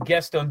Fisher as a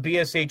guest on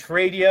BSH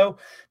Radio?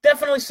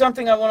 Definitely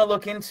something I want to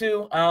look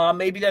into.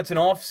 Maybe that's an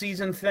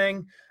off-season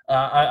thing.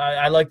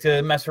 I like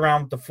to mess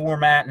around with the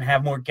format and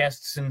have more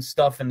guests and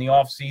stuff in the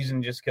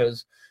off-season just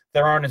because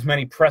there aren't as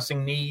many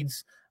pressing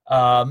needs.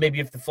 Maybe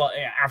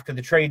after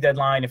the trade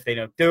deadline, if they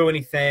don't do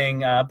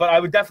anything. But I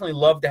would definitely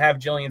love to have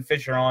Jillian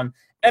Fisher on.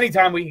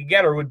 Anytime we could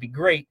get her would be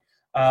great.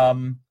 She's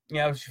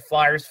a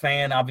Flyers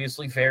fan,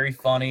 obviously very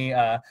funny.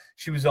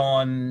 She was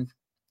on,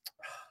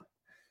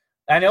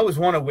 I know it was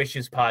one of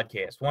Wish's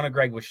podcasts, one of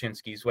Greg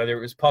Wyshynski's, whether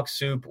it was Puck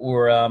Soup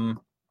or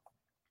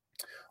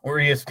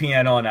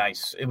ESPN on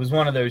Ice. It was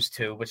one of those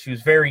two, but she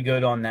was very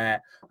good on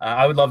that.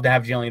 I would love to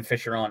have Jillian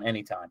Fisher on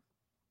anytime.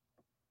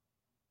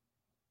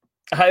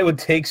 I would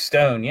take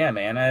Stone. Yeah,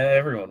 man.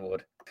 Everyone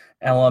would.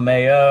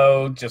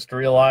 LMAO, just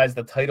realized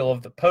the title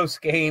of the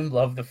post game.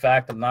 Love the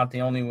fact I'm not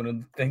the only one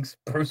who thinks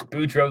Bruce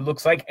Boudreau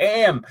looks like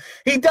Ham.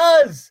 He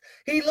does.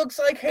 He looks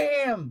like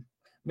Ham.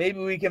 Maybe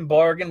we can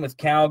bargain with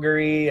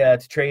Calgary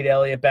to trade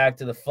Elliott back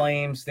to the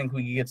Flames. Think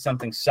we could get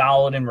something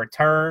solid in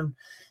return.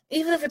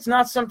 Even if it's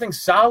not something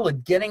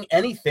solid, getting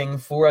anything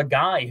for a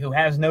guy who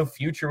has no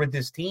future with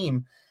this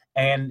team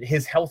and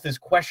his health is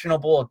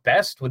questionable at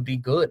best would be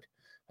good.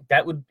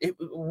 That would,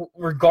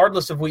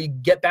 regardless of what you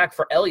get back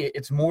for Elliott,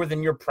 it's more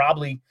than you're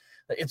probably.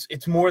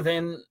 It's more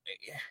than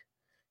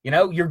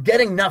You're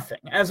getting nothing.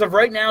 As of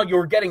right now,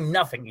 you're getting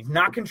nothing. He's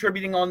not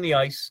contributing on the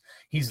ice.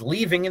 He's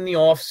leaving in the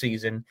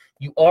offseason.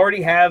 You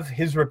already have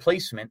his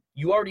replacement.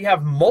 You already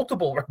have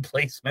multiple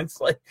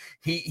replacements. Like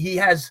he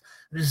has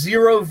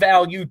zero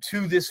value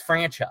to this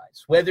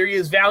franchise. Whether he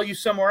has value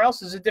somewhere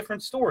else is a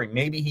different story.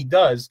 Maybe he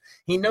does.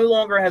 He no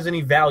longer has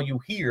any value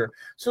here.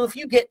 So if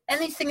you get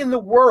anything in the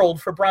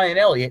world for Brian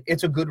Elliott,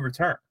 it's a good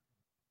return.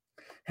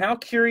 How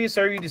curious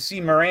are you to see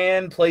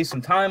Moran play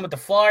some time with the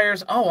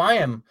Flyers? Oh, I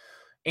am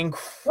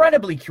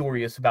incredibly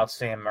curious about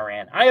Sam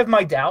Moran. I have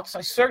my doubts.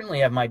 I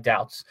certainly have my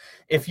doubts.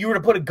 If you were to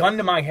put a gun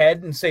to my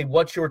head and say,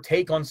 what's your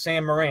take on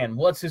Sam Moran?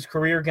 What's his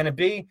career going to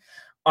be?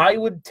 I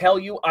would tell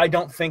you I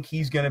don't think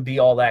he's going to be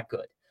all that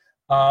good.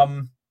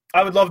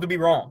 I would love to be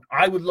wrong.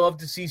 I would love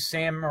to see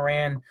Sam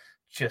Moran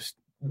just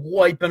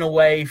wiping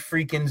away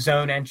freaking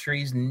zone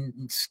entries,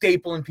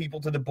 stapling people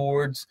to the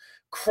boards,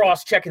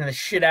 cross-checking the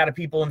shit out of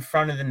people in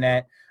front of the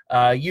net,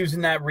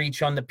 using that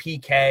reach on the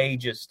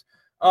PK,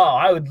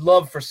 I would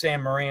love for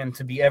Sam Moran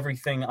to be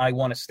everything I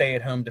want a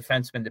stay-at-home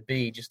defenseman to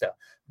be, just a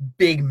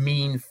big,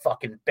 mean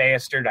fucking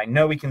bastard. I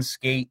know he can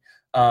skate,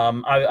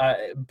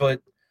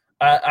 but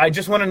I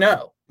just want to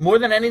know. More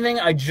than anything,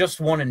 I just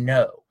want to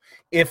know.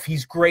 If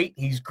he's great,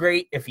 he's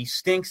great. If he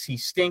stinks, he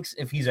stinks.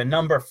 If he's a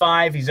number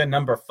 5, he's a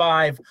number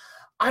 5.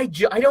 I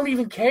don't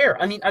even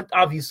care. I mean,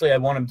 obviously, I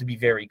want him to be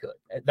very good.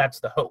 That's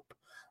the hope.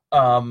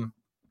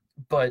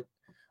 But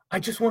I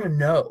just want to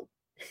know.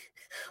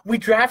 We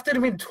drafted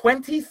him in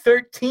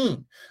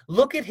 2013.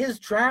 Look at his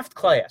draft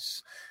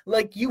class.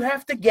 Like, you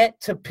have to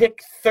get to pick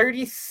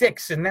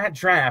 36 in that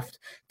draft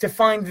to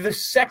find the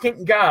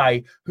second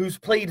guy who's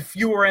played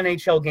fewer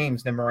NHL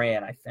games than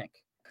Moran, I think.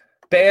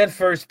 Bad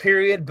first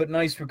period, but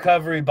nice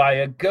recovery by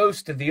a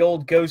Ghost. The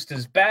old Ghost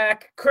is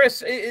back.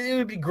 Chris, it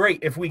would be great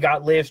if we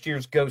got last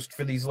year's Ghost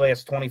for these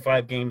last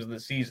 25 games of the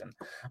season.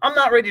 I'm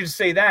not ready to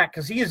say that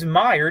because he is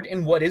mired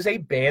in what is a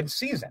bad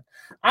season.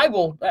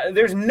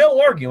 There's no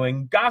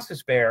arguing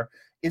Gostisbehere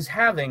is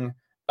having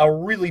a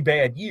really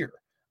bad year.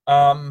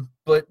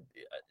 But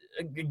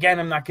again,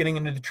 I'm not getting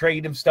into the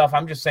trade and stuff.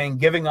 I'm just saying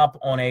giving up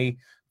on a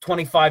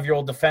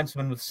 25-year-old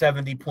defenseman with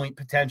 70-point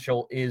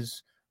potential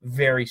is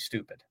very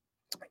stupid.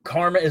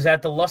 Karma is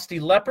at the Lusty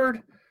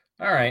Leopard.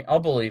 All right, I'll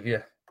believe you.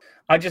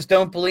 I just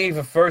don't believe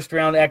a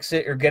first-round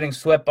exit or getting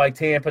swept by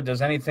Tampa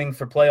does anything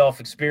for playoff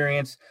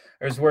experience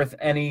or is worth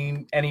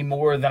any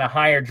more than a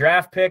higher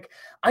draft pick.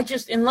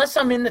 Unless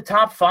I'm in the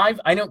top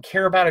 5, I don't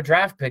care about a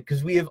draft pick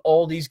because we have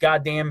all these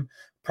goddamn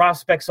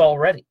prospects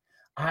already.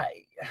 And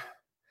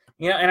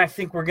I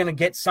think we're going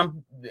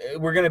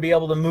to be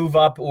able to move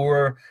up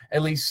or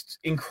at least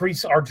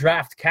increase our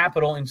draft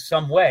capital in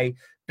some way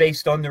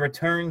based on the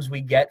returns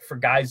we get for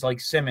guys like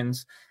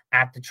Simmons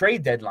at the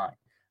trade deadline.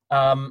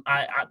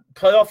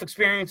 Playoff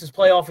experience is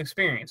playoff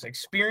experience.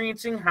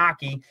 Experiencing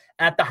hockey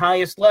at the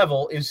highest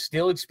level is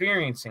still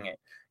experiencing it.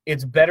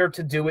 It's better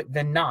to do it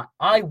than not.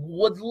 I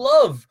would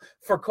love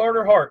for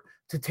Carter Hart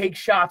to take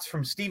shots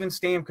from Steven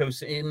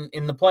Stamkos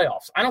in the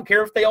playoffs. I don't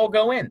care if they all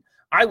go in.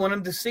 I want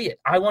him to see it.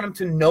 I want him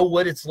to know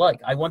what it's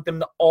like. I want them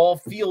to all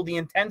feel the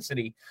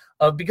intensity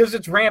because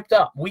it's ramped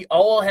up. We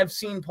all have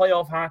seen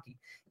playoff hockey.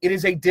 It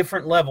is a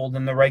different level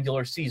than the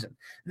regular season.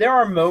 There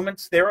are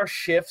moments, there are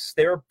shifts,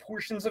 there are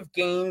portions of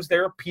games,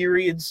 there are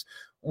periods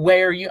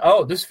where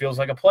this feels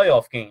like a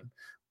playoff game.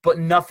 But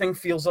nothing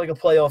feels like a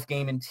playoff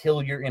game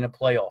until you're in a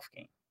playoff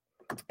game.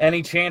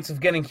 Any chance of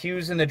getting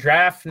Hughes in the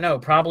draft? No,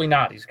 probably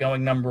not. He's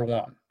going number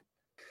 1.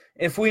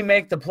 If we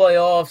make the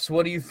playoffs,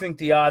 what do you think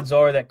the odds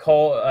are that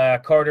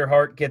Carter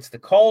Hart gets the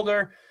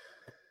Calder?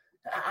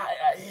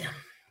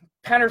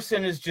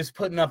 Pettersson is just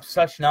putting up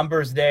such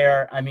numbers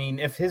there. I mean,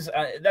 if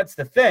that's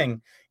the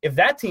thing. If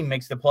that team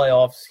makes the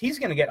playoffs, he's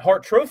going to get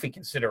Hart Trophy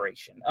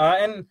consideration.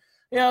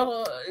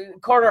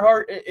 Carter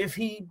Hart, if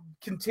he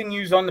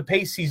continues on the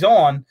pace he's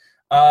on,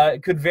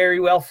 could very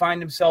well find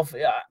himself.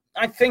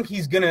 I think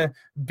he's going to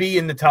be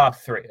in the top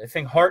 3. I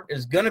think Hart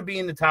is going to be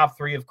in the top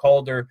 3 of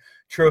Calder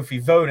Trophy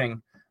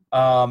voting.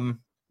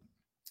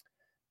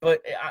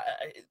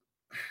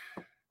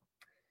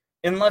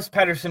 Unless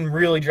Pettersson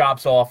really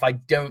drops off, I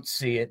don't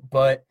see it.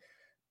 But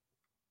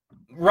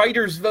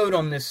writers vote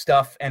on this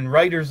stuff, and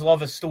writers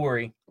love a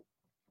story.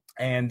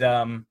 And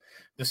the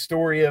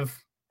story of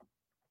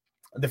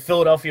the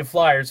Philadelphia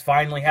Flyers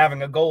finally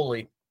having a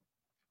goalie,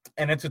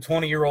 and it's a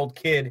 20-year-old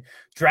kid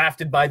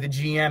drafted by the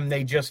GM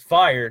they just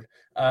fired,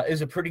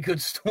 is a pretty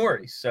good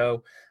story.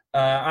 So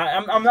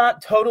I'm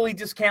not totally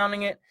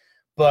discounting it,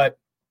 but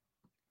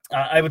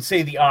I would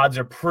say the odds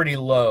are pretty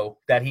low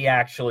that he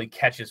actually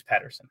catches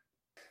Pettersson.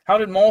 How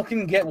did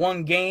Malkin get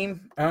 1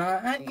 game?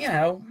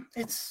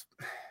 It's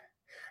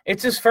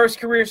his first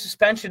career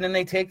suspension, and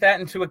they take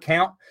that into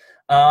account.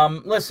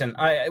 Listen,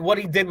 what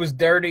he did was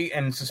dirty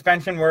and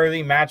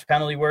suspension-worthy, match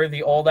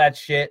penalty-worthy, all that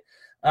shit.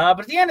 But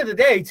at the end of the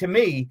day, to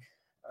me,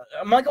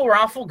 Michael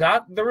Raffl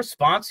got the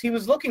response he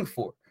was looking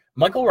for.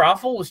 Michael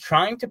Raffl was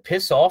trying to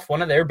piss off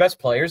one of their best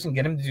players and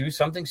get him to do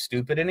something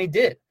stupid, and he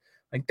did.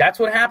 Like, that's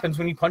what happens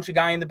when you punch a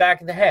guy in the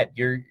back of the head.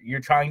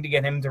 You're trying to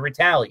get him to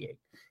retaliate.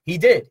 He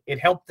did. It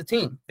helped the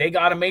team. They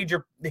got a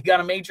major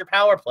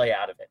power play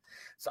out of it.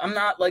 So I'm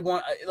not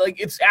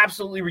it's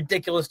absolutely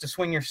ridiculous to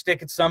swing your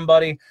stick at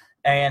somebody,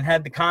 and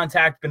had the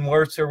contact been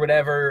worse or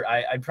whatever,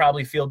 I'd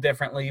probably feel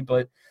differently.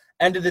 But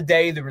end of the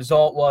day, the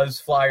result was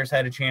Flyers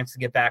had a chance to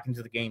get back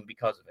into the game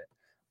because of it.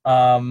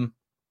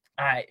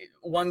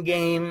 One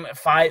game,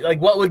 5,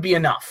 what would be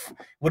enough?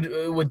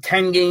 Would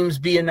 10 games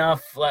be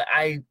enough?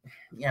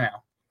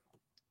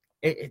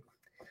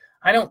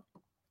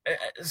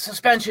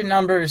 Suspension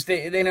numbers,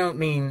 they don't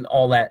mean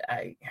all that.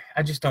 I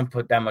just don't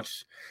put that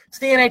much. It's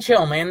the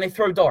NHL, man. They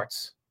throw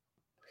darts.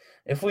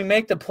 If we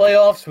make the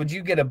playoffs, would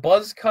you get a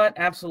buzz cut?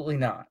 Absolutely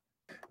not.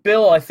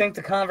 Bill, I think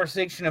the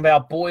conversation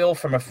about Boyle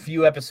from a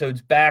few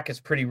episodes back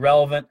is pretty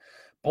relevant.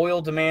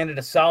 Boyle demanded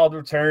a solid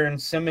return.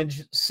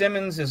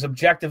 Simmons is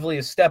objectively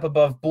a step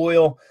above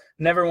Boyle.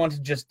 Never want to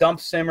just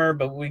dump Simmer,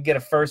 but we get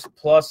a first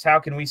plus. How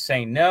can we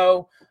say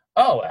no?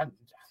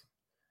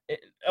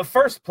 A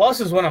first plus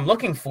is what I'm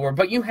looking for,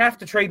 but you have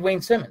to trade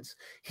Wayne Simmons.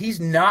 He's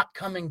not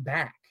coming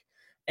back.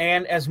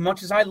 And as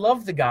much as I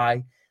love the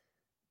guy,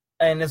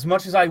 and as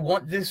much as I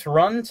want this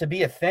run to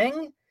be a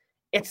thing,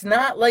 it's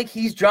not like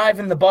he's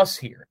driving the bus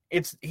here.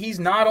 He's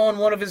not on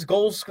one of his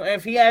goals.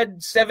 If he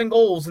had 7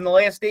 goals in the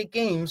last 8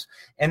 games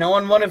and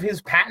on one of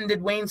his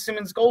patented Wayne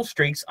Simmons goal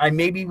streaks, I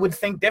maybe would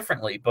think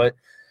differently. But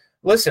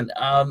listen,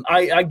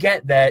 I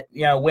get that,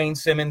 Wayne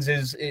Simmons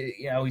is,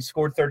 he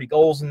scored 30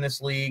 goals in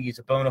this league. He's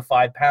a bona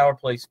fide power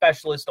play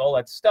specialist, all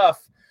that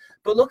stuff.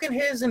 But look at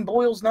his and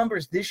Boyle's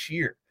numbers this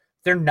year.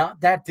 They're not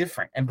that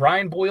different. And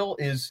Brian Boyle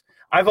is,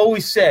 I've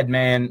always said,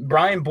 man,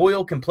 Brian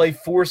Boyle can play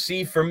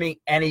 4C for me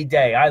any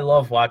day. I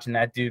love watching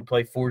that dude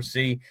play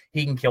 4C.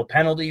 He can kill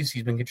penalties.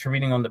 He's been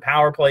contributing on the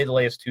power play the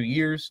last 2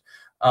 years.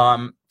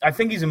 I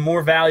think he's a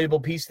more valuable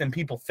piece than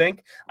people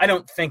think. I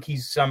don't think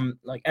he's some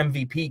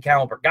MVP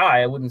caliber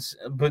guy. I wouldn't,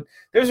 but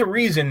there's a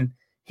reason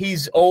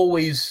he's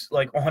always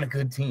on a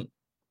good team.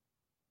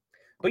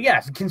 But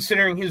yeah,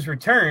 considering his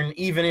return,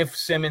 even if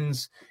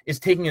Simmons is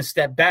taking a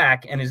step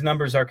back and his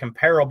numbers are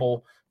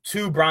comparable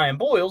to Brian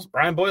Boyle's,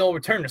 Brian Boyle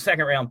returned a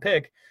 2nd-round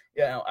pick.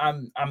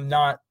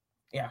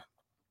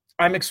 I'm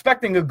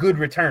expecting a good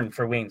return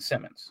for Wayne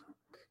Simmons.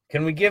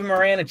 Can we give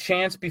Moran a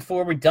chance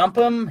before we dump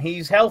him?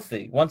 He's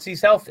healthy. Once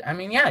he's healthy,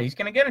 he's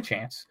going to get a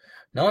chance.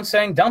 No one's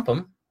saying dump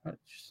him.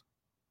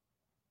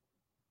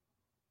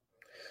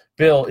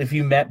 Bill, if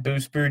you met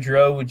Bruce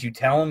Boudreau, would you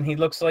tell him he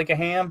looks like a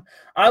ham?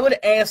 I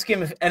would ask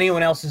him if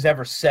anyone else has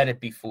ever said it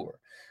before.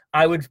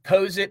 I would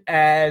pose it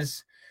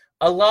as,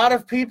 a lot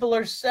of people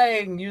are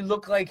saying you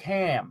look like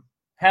ham.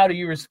 How do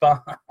you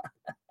respond?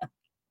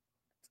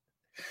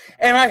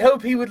 And I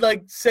hope he would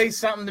say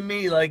something to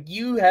me like,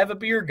 you have a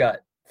beer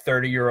gut,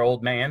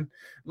 30-year-old man.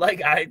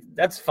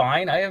 That's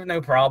fine. I have no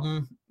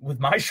problem with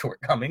my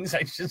shortcomings.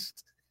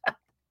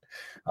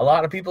 A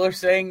lot of people are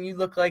saying you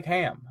look like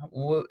ham.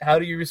 How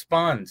do you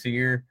respond to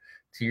your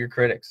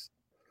critics?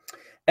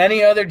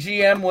 Any other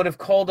GM would have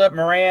called up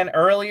Moran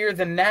earlier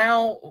than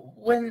now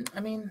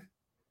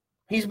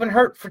he's been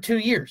hurt for 2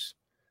 years.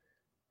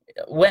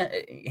 When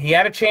he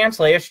had a chance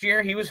last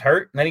year, he was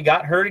hurt, and then he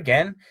got hurt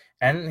again,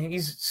 and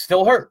he's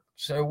still hurt.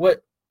 So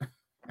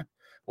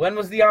when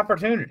was the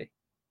opportunity?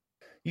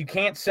 You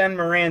can't send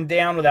Moran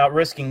down without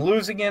risking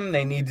losing him.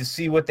 They need to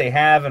see what they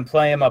have and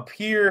play him up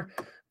here.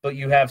 But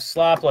you have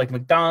slop like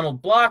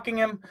McDonald blocking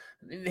him.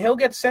 He'll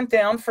get sent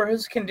down for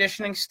his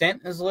conditioning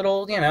stint. His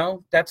little,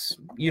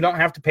 you don't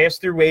have to pass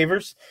through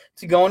waivers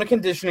to go on a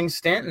conditioning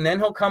stint, and then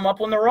he'll come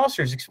up when the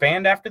rosters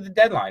expand after the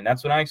deadline.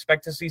 That's when I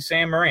expect to see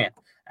Sam Moran,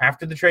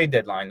 after the trade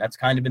deadline. That's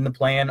kind of been the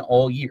plan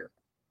all year.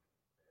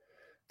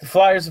 The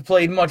Flyers have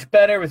played much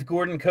better with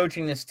Gordon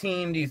coaching this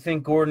team. Do you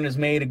think Gordon has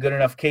made a good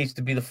enough case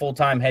to be the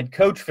full-time head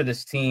coach for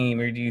this team,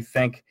 or do you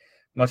think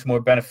much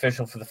more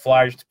beneficial for the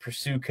Flyers to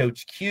pursue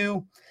Coach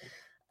Q?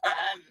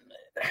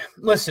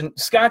 Listen,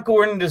 Scott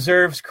Gordon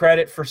deserves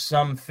credit for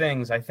some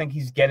things. I think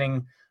he's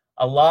getting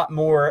a lot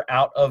more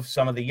out of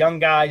some of the young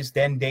guys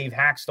than Dave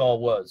Haxtell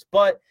was.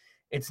 But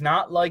it's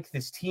not like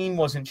this team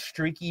wasn't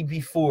streaky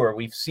before.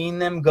 We've seen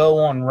them go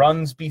on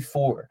runs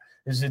before.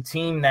 This is a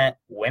team that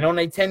went on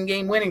a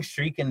 10-game winning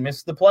streak and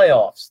missed the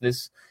playoffs.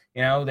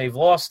 They've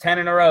lost 10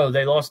 in a row.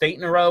 They lost 8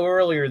 in a row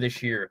earlier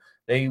this year.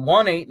 They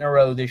won 8 in a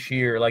row this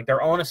year.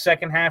 They're on a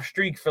second-half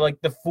streak for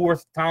the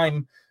fourth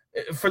time.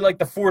 The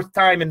 6th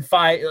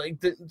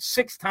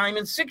time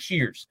in 6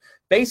 years.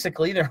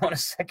 Basically, they're on a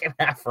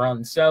second-half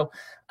run. So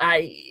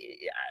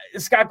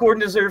Scott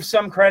Gordon deserves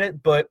some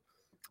credit, but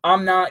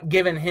I'm not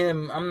giving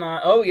him –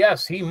 oh,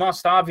 yes, he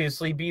must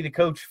obviously be the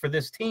coach for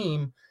this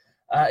team.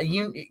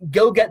 You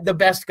go get the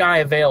best guy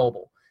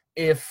available.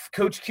 If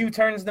Coach Q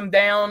turns them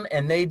down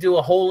and they do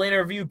a whole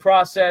interview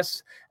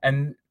process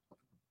and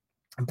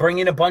bring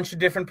in a bunch of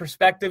different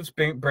perspectives,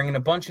 bring in a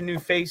bunch of new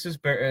faces,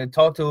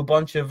 talk to a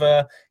bunch of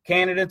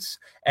candidates,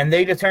 and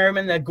they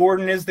determine that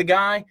Gordon is the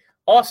guy,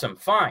 awesome,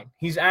 fine.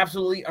 He's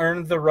absolutely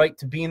earned the right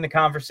to be in the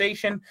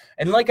conversation.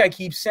 And like I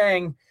keep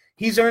saying,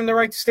 he's earned the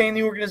right to stay in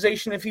the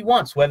organization if he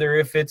wants, whether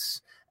if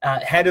it's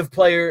head of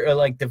player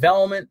like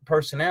development,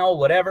 personnel,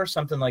 whatever,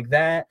 something like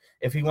that.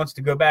 If he wants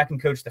to go back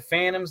and coach the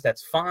Phantoms,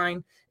 that's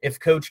fine. If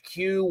Coach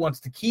Q wants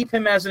to keep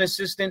him as an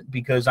assistant,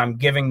 because I'm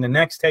giving the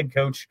next head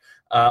coach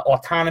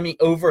autonomy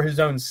over his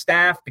own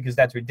staff, because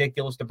that's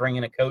ridiculous to bring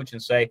in a coach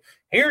and say,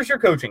 here's your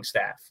coaching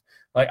staff.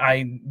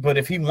 But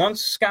if he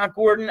wants Scott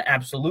Gordon,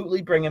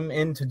 absolutely bring him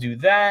in to do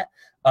that.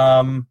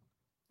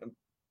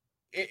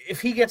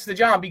 If he gets the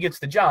job, he gets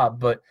the job.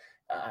 But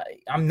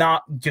I'm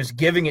not just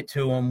giving it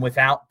to him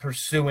without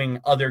pursuing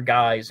other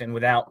guys and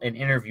without an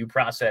interview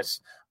process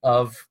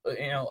of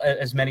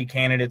as many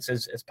candidates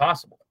as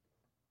possible.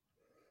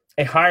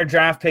 A higher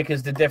draft pick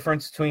is the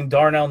difference between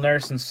Darnell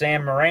Nurse and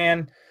Sam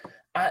Moran.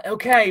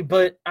 Okay,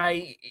 but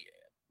I'm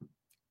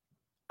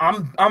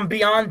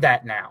beyond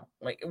that now.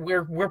 Like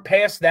we're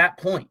past that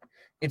point.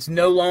 It's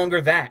no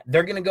longer that.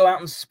 They're going to go out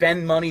and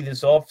spend money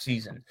this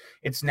offseason.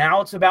 It's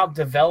about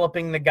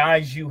developing the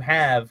guys you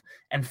have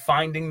and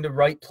finding the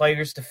right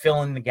players to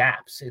fill in the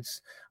gaps.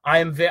 I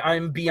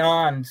am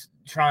beyond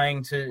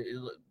trying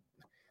to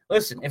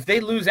listen. If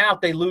they lose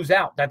out, they lose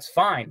out. That's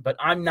fine. But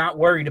I'm not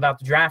worried about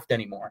the draft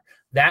anymore.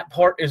 That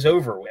part is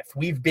over with.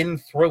 We've been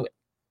through it.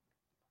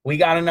 We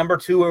got a number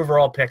 2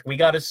 overall pick. We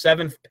got a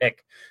 7th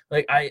pick.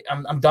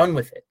 I'm done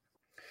with it.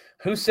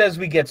 Who says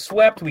we get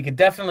swept? We could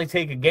definitely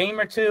take a game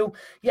or 2.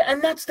 Yeah,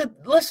 and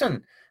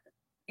listen,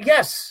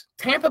 yes,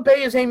 Tampa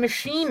Bay is a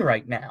machine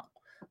right now.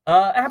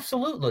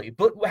 Absolutely.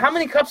 But how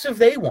many cups have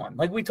they won?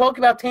 Like, we talk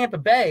about Tampa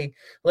Bay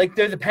like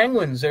they're the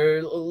Penguins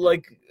or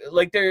like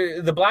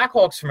they're the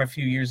Blackhawks from a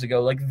few years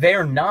ago. Like,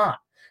 they're not.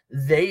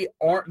 They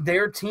aren't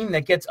their team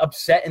that gets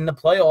upset in the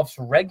playoffs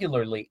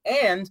regularly.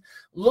 And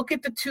look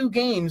at the 2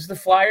 games the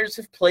Flyers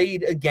have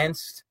played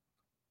against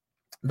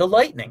the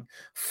Lightning.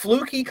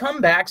 Fluky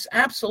comebacks,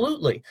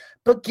 absolutely.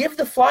 But give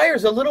the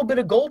Flyers a little bit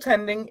of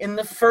goaltending in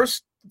the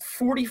first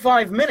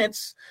 45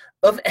 minutes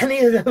of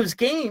any of those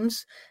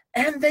games,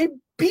 and they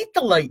beat the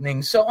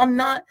Lightning. So I'm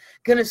not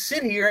going to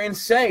sit here and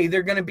say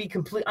they're going to be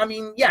complete. I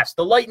mean, yes,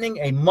 the Lightning,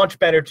 a much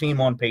better team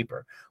on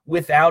paper,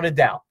 without a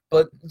doubt.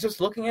 But just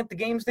looking at the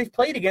games they've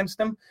played against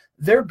them,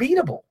 they're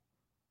beatable.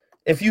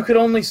 If you could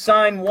only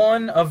sign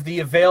one of the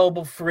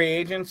available free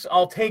agents,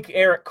 I'll take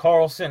Erik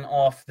Karlsson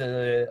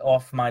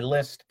off my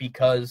list,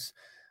 because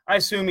I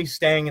assume he's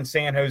staying in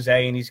San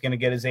Jose and he's going to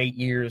get his 8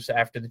 years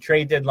after the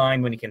trade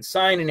deadline when he can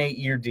sign an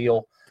 8-year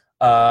deal.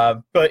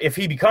 But if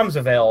he becomes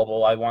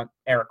available, I want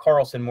Erik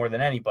Karlsson more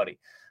than anybody.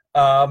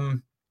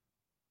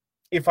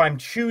 If I'm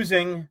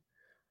choosing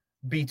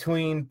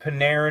between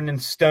Panarin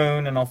and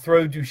Stone, and I'll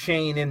throw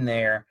Duchesne in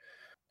there,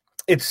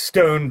 it's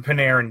Stone,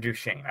 Panarin,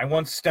 Duchesne. I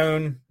want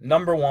Stone,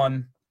 number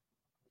 1.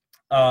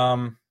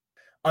 I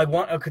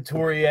want a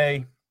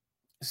Couturier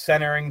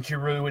centering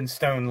Giroux and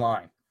Stone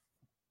line.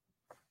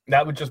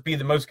 That would just be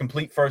the most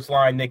complete first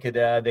line they could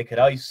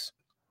ice.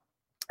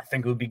 I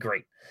think it would be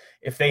great.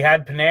 If they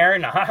had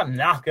Panarin, I'm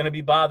not going to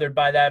be bothered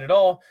by that at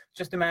all.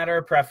 Just a matter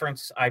of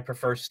preference. I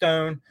prefer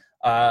Stone.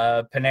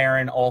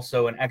 Panarin,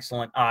 also an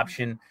excellent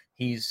option.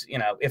 He's,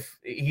 if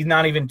he's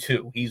not even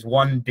 2, he's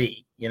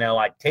 1B.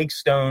 I'd take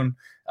Stone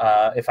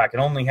if I can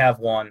only have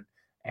one,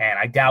 and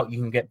I doubt you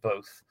can get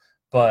both.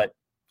 But,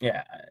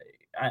 yeah,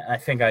 I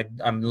think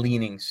I'm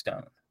leaning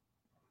Stone.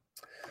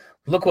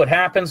 Look what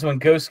happens when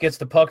Ghost gets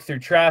the puck through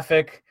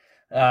traffic.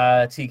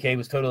 TK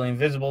was totally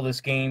invisible this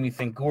game. You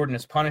think Gordon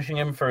is punishing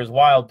him for his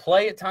wild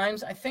play at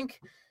times? I think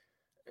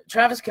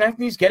Travis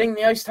Konecny's getting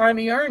the ice time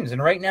he earns,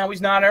 and right now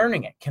he's not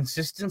earning it.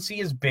 Consistency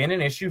has been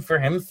an issue for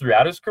him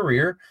throughout his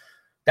career.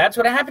 That's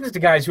what happens to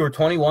guys who are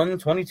 21,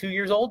 22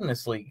 years old in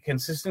this league.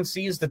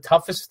 Consistency is the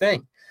toughest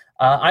thing.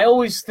 I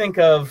always think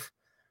of,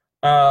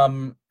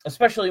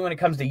 especially when it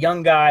comes to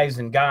young guys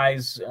and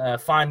guys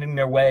finding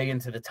their way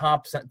into the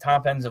top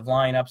ends of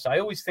lineups, I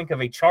always think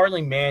of a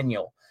Charlie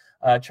Manuel.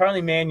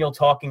 Charlie Manuel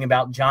talking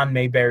about John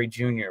Mayberry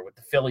Jr. with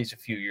the Phillies a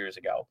few years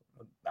ago,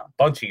 a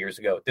bunch of years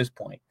ago at this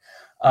point,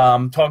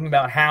 talking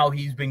about how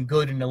he's been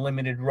good in a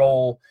limited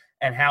role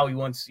and how he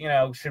wants,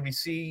 should we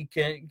see,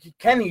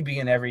 can he be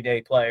an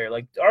everyday player?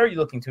 Like, are you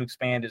looking to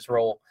expand his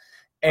role?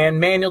 And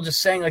Manuel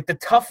just saying, like, the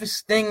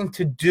toughest thing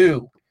to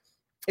do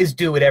is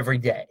do it every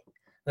day.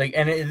 Like,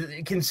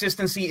 and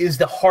consistency is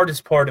the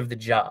hardest part of the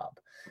job.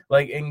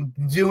 Like, and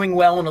doing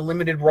well in a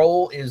limited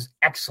role is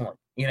excellent,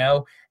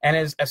 and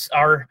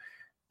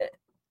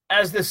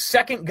as the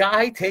second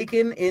guy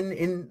taken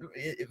in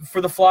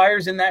for the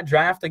Flyers in that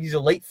draft, like, he's a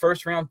late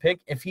first round pick.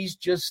 If he's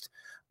just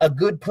a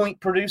good point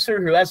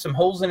producer who has some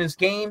holes in his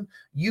game,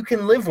 you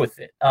can live with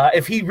it.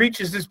 If he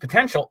reaches his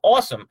potential,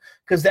 awesome,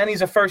 because then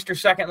he's a first or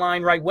second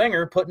line right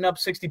winger putting up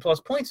 60-plus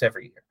points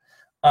every year.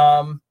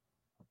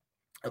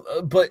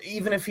 But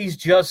even if he's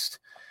just,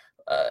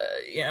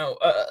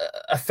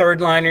 a third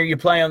liner you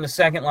play on the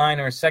second line,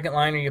 or a second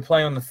liner you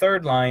play on the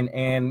third line,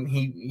 and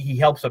he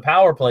helps a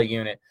power play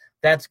unit,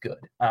 that's good.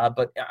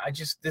 But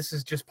this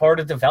is just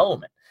part of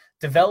development.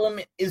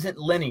 Development isn't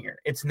linear.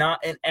 It's not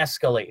an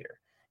escalator.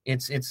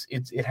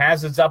 It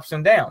has its ups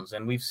and downs,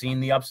 and we've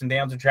seen the ups and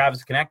downs of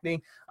Travis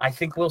Konecny. I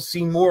think we'll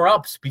see more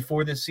ups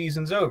before this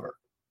season's over.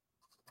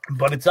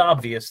 but it's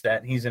obvious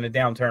that he's in a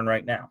downturn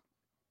right now.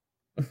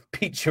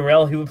 Pete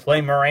Cherrell, who would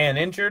play Moran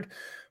injured.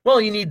 Well,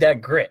 you need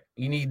that grit.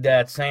 You need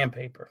that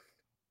sandpaper.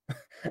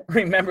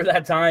 Remember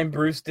that time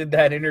Bruce did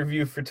that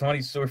interview for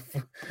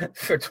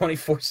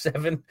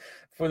 24/7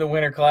 for the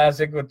Winter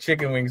Classic with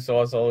chicken wing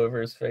sauce all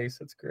over his face?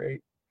 That's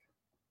great.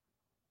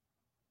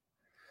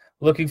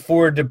 Looking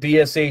forward to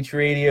BSH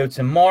Radio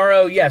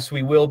tomorrow. Yes,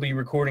 we will be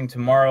recording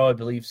tomorrow. I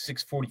believe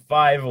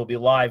 6:45. We'll be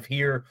live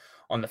here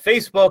on the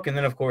Facebook, and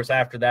then, of course,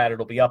 after that,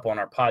 it'll be up on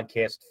our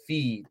podcast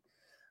feed.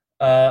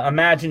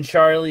 Imagine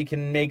Charlie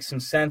can make some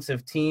sense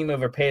of team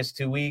over past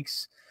 2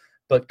 weeks,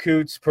 but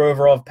Coots,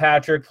 Provorov,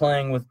 Patrick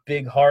playing with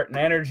big heart and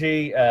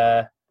energy.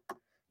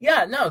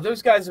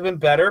 Those guys have been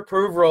better.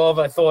 Provorov,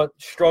 I thought,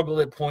 struggled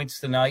at points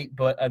tonight,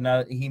 but I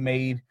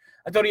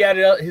thought he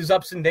had his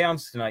ups and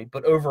downs tonight,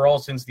 but overall,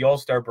 since the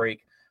All-Star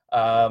break,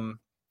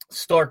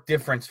 stark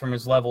difference from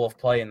his level of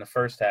play in the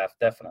first half,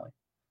 definitely.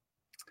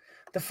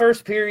 The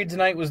first period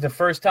tonight was the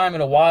first time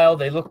in a while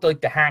they looked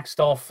like the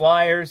Hackstall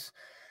Flyers.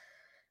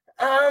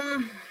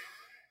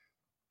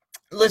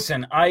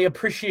 Listen, I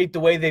appreciate the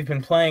way they've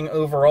been playing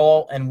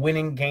overall and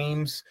winning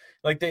games.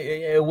 Like,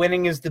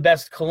 winning is the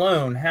best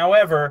cologne.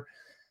 However,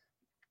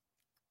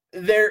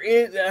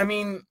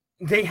 they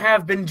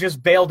have been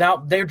just bailed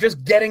out. They're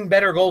just getting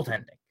better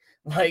goaltending.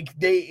 Like,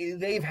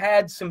 they've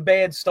had some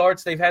bad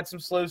starts. They've had some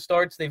slow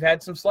starts. They've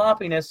had some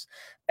sloppiness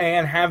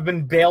and have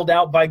been bailed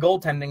out by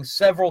goaltending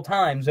several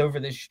times over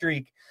this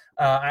streak.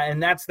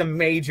 And that's the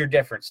major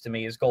difference to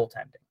me is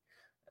goaltending.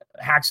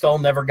 Hackstall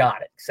never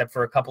got it, except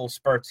for a couple of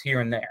spurts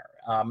here and there.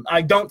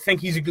 I don't think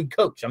he's a good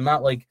coach. I'm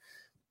not like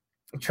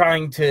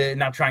trying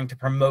to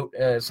promote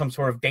some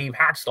sort of Dave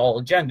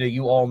Hackstall agenda.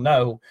 You all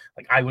know,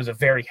 like, I was a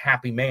very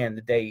happy man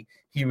the day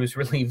he was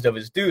relieved of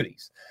his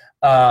duties.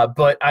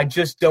 But I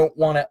just don't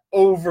want to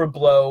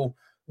overblow,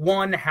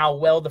 one, how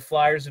well the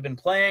Flyers have been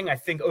playing. I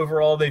think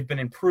overall they've been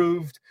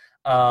improved,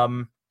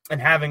 and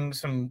having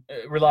some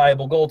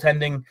reliable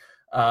goaltending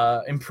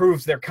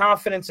improves their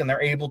confidence, and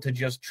they're able to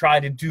just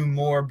try to do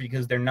more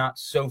because they're not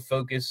so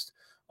focused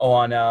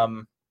on,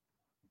 on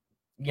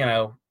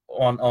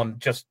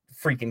just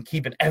freaking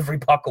keeping every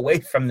puck away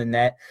from the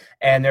net,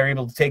 and they're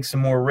able to take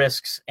some more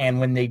risks. And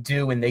when they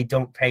do and they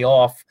don't pay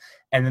off,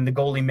 and then the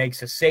goalie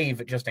makes a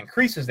save, it just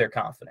increases their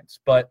confidence.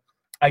 But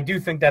I do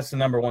think that's the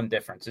number one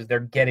difference is they're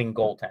getting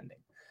goaltending.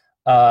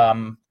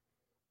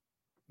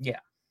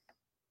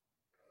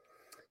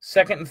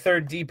 Second and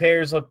third D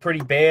pairs look pretty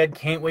bad.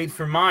 Can't wait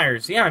for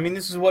Myers. Yeah, I mean,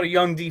 this is what a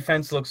young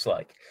defense looks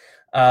like.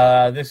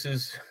 This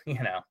is,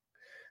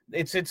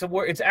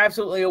 it's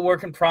absolutely a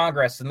work in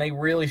progress, and they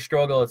really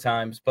struggle at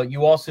times. But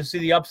you also see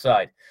the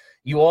upside.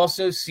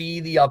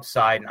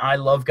 And I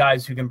love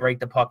guys who can break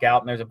the puck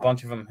out, and there's a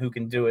bunch of them who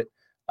can do it.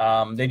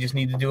 They just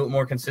need to do it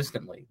more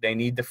consistently. They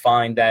need to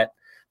find that.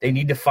 They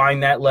need to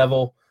find that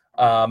level,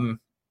 and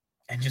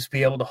just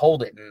be able to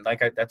hold it. And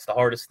that's the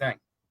hardest thing.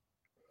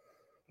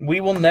 We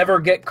will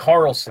never get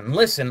Carlson.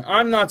 Listen,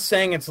 I'm not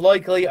saying it's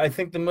likely. I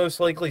think the most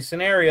likely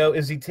scenario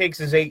is he takes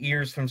his 8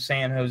 years from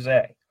San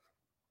Jose.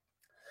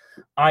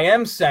 I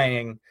am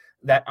saying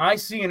that I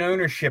see an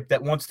ownership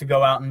that wants to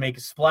go out and make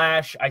a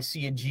splash. I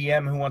see a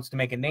GM who wants to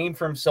make a name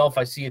for himself.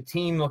 I see a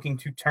team looking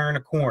to turn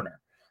a corner.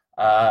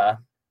 I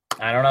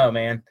don't know,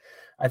 man.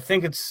 I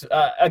think it's,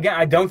 again,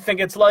 I don't think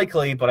it's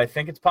likely, but I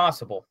think it's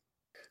possible.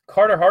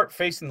 Carter Hart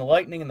facing the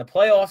Lightning in the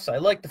playoffs. I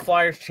like the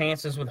Flyers'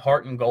 chances with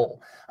Hart and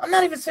goal. I'm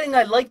not even saying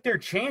I like their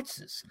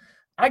chances.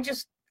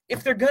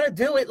 If they're going to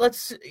do it,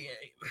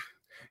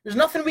 there's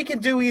nothing we can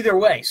do either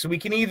way. So we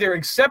can either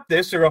accept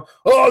this or go,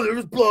 oh, they're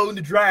just blowing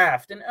the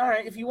draft. And all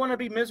right, if you want to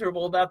be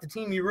miserable about the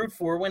team you root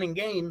for winning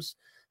games,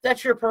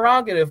 that's your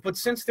prerogative. But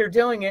since they're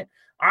doing it,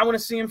 I want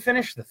to see them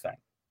finish the thing.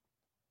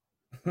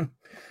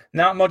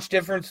 Not much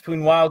difference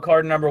between wild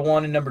card number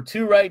 1 and number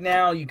 2 right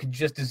now. You could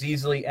just as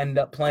easily end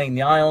up playing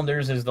the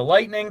Islanders as the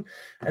Lightning,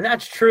 and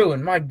that's true,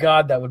 and my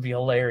God, that would be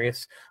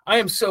hilarious. I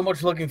am so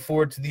much looking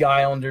forward to the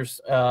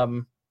Islanders. I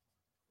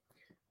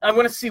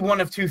want to see one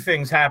of two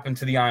things happen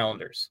to the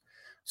Islanders.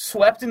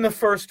 Swept in the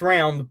first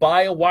round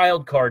by a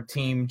wild card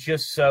team,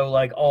 just so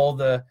like all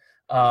the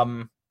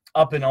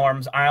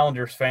up-in-arms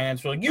Islanders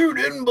fans were like, you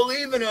didn't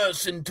believe in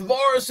us, and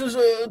Tavares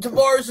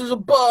is a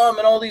bum,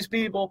 and all these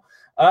people.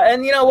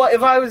 And you know what?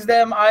 If I was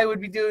them, I would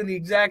be doing the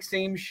exact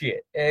same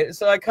shit.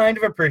 So I kind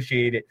of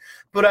appreciate it.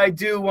 But I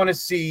do want to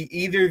see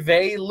either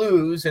they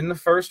lose in the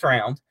first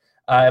round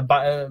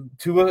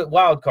to a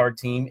wild card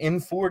team in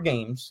 4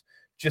 games,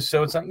 just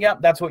so it's like, yeah,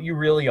 that's what you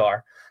really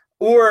are.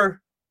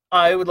 Or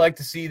I would like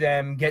to see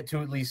them get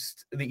to at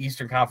least the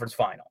Eastern Conference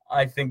Final.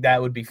 I think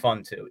that would be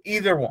fun too.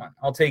 Either one.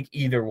 I'll take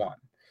either one.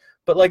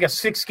 But like a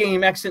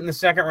 6-game exit in the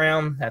second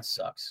round, that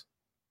sucks.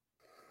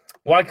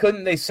 Why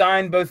couldn't they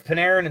sign both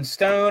Panarin and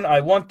Stone? I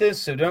want this,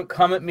 so don't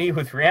come at me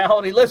with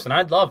reality. Listen,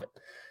 I'd love it.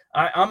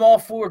 I'm all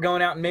for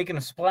going out and making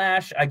a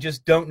splash. I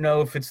just don't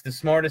know if it's the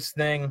smartest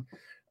thing.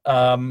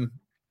 I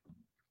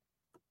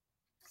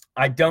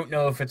don't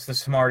know if it's the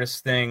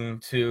smartest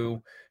thing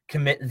to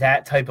commit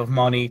that type of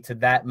money to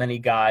that many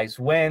guys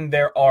when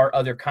there are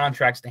other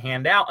contracts to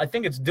hand out. I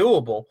think it's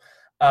doable.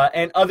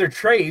 And other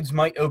trades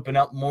might open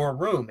up more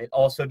room. It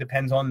also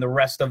depends on the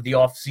rest of the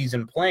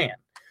offseason plan.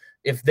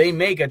 If they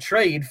make a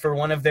trade for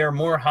one of their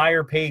more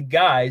higher-paid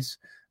guys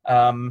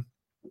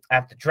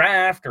at the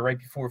draft or right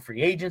before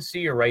free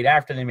agency or right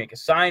after they make a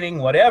signing,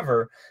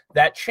 whatever,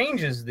 that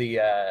changes the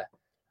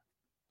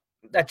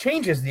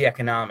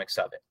economics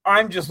of it.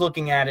 I'm just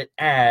looking at it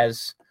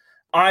as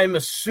I'm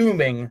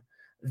assuming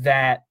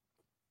that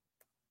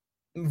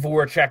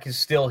Voracek is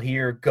still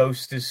here,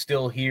 Ghost is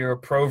still here,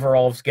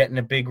 Provorov's getting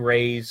a big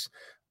raise,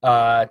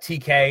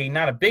 TK,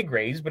 not a big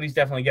raise, but he's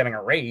definitely getting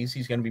a raise.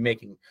 He's going to be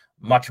making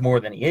much more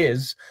than he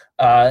is.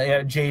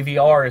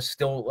 JVR is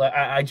still,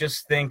 I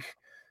just think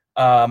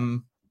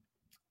the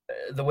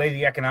way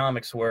the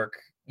economics work,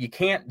 you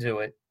can't do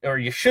it, or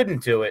you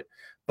shouldn't do it,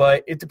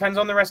 but it depends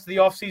on the rest of the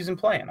offseason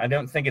plan. I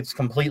don't think it's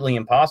completely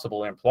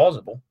impossible or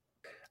implausible.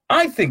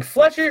 I think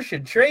Fletcher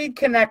should trade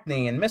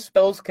Konechny and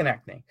misspells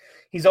Konechny.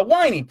 He's a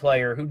whiny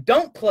player who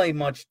don't play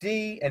much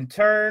D and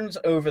turns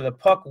over the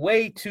puck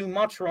way too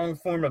much, wrong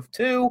form of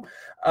two.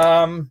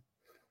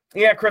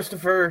 Yeah,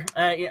 Christopher,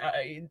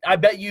 I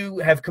bet you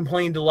have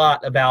complained a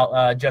lot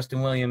about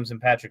Justin Williams and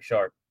Patrick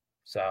Sharp.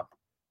 So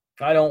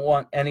I don't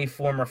want any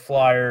former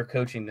Flyer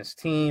coaching this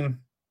team.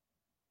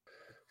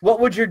 What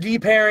would your D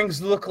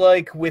pairings look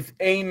like with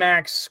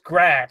Amax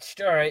scratched?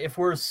 All right, if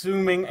we're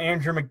assuming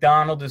Andrew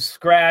McDonald is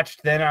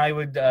scratched, then I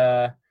would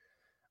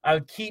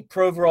keep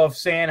Provorov,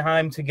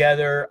 Sanheim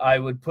together. I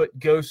would put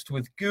Ghost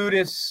with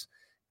Gudis,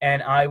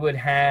 and I would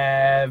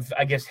have,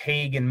 I guess,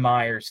 Haig and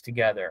Myers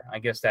together. I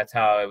guess that's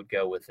how I would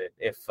go with it.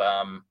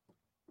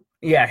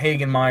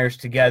 Haig and Myers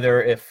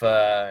together if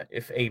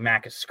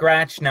Amax is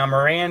scratched. Now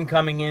Moran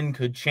coming in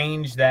could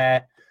change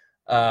that,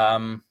 but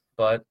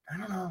I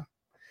don't know.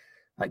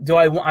 Like,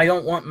 I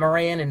don't want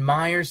Moran and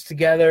Myers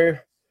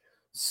together,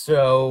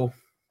 so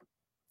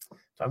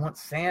I want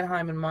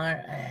Sanheim and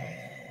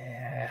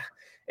Myers.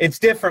 It's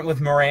different with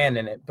Moran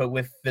in it, but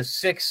with the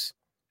six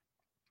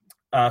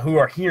who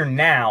are here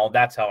now,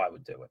 that's how I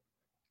would do it.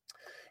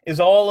 Is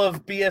all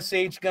of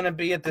BSH going to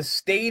be at the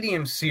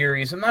Stadium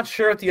Series? I'm not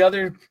sure what the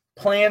other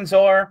plans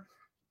are.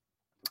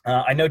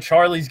 I know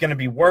Charlie's going to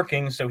be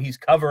working, so he's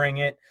covering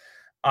it.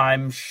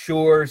 I'm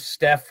sure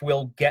Steph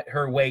will get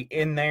her way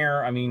in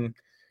there. I mean,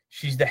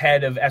 she's the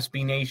head of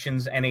SB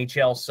Nation's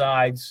NHL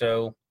side,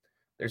 so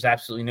there's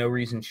absolutely no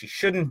reason she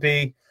shouldn't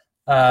be.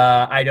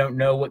 I don't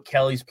know what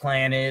Kelly's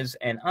plan is,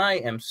 and I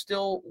am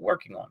still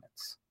working on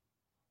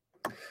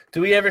it. Do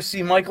we ever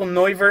see Michael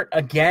Neuvert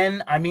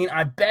again? I mean,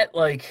 I bet,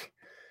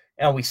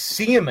 we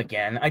see him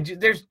again.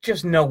 There's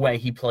just no way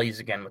he plays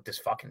again with this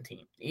fucking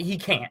team. He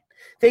can't.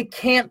 They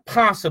can't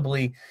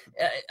possibly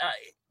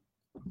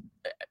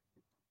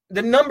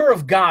the number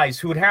of guys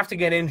who would have to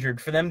get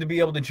injured for them to be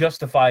able to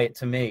justify it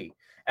to me.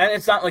 And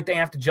it's not like they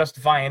have to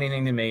justify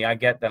anything to me. I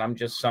get that I'm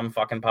just some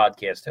fucking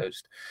podcast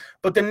host.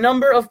 But the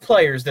number of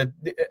players that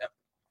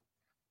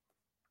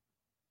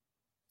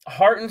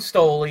Hart and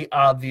Stoley,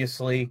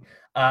 obviously,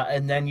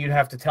 and then you'd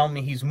have to tell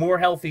me he's more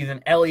healthy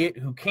than Elliott,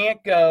 who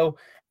can't go.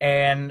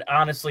 And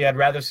honestly, I'd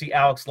rather see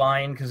Alex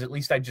Lyon because at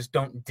least I just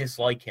don't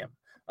dislike him.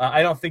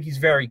 I don't think he's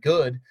very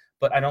good,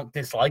 but I don't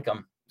dislike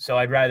him. So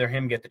I'd rather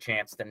him get the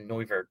chance than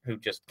Neuvert, who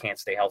just can't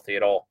stay healthy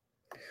at all.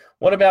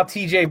 What about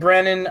TJ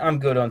Brennan? I'm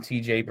good on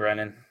TJ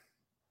Brennan.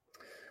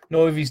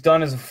 Know if he's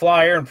done as a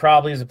Flyer and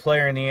probably as a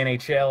player in the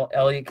NHL.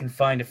 Elliott can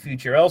find a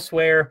future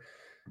elsewhere.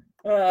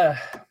 I'm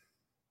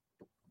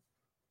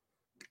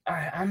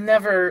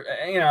never,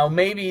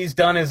 maybe he's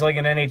done as like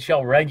an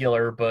NHL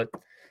regular, but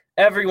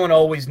everyone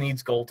always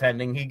needs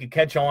goaltending. He could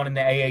catch on in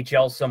the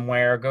AHL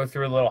somewhere, go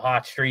through a little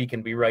hot streak,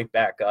 and be right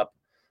back up.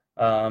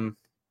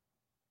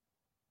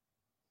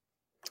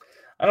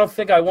 I don't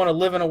think I want to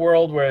live in a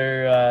world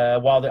where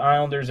while the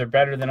Islanders are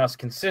better than us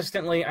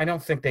consistently, I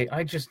think the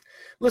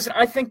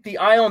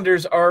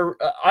Islanders are,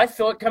 I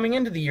thought coming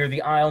into the year,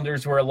 the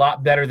Islanders were a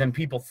lot better than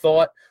people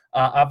thought.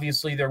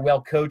 Obviously, they're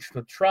well coached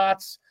with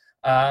Trotz,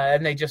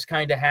 and they just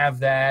kind of have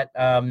that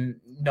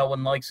no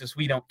one likes us,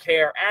 we don't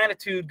care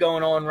attitude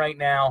going on right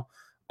now.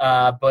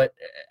 But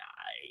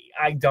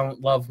I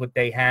don't love what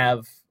they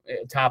have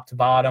top to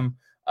bottom.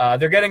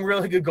 They're getting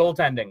really good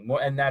goaltending,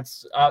 and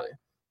that's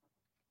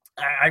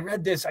I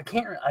read this.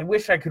 I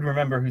wish I could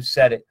remember who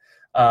said it,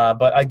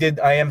 but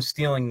I am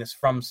stealing this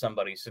from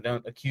somebody, so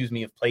don't accuse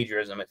me of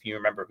plagiarism if you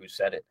remember who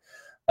said it.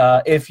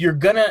 If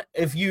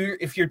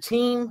your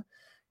team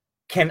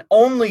can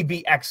only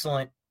be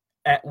excellent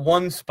at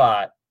one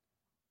spot,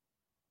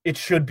 it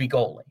should be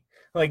goalie.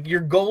 Like,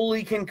 your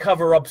goalie can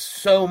cover up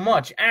so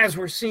much, as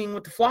we're seeing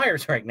with the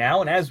Flyers right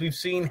now, and as we've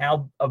seen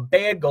how a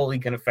bad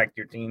goalie can affect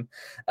your team.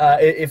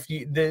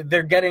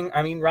 They're getting,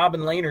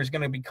 Robin Lehner is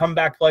going to be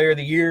comeback player of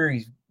the year.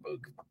 He's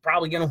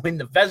probably going to win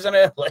the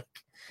Vezina. Like,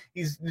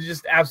 he's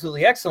just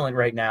absolutely excellent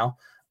right now.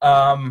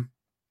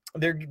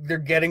 They're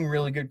getting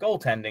really good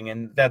goaltending,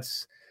 and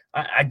that's,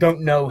 I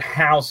don't know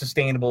how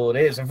sustainable it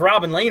is. If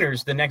Robin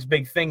Lehner's the next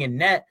big thing in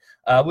net,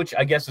 which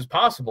I guess is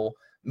possible,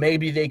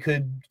 maybe they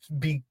could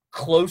be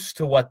close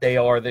to what they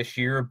are this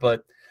year,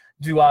 but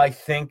do I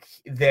think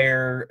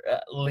they're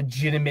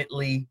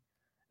legitimately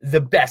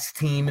the best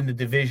team in the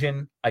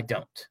division. I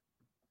don't.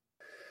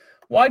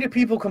 Why do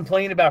people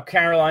complain about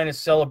Carolina's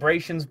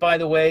celebrations, by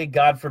the way?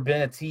 God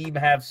forbid a team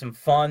have some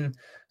fun.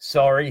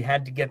 Sorry,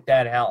 had to get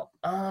that out.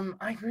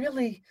 I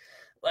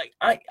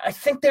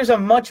think there's a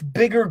much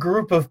bigger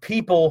group of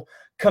people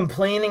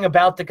complaining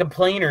about the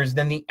complainers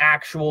than the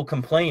actual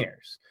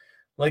complainers.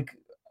 Like,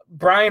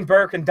 Brian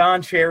Burke and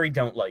Don Cherry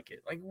don't like it.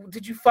 Like,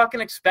 did you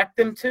fucking expect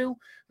them to?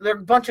 They're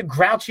a bunch of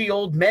grouchy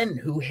old men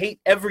who hate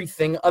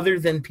everything other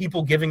than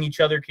people giving each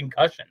other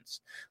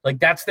concussions. Like,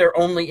 that's their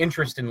only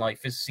interest in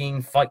life, is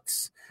seeing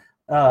fights.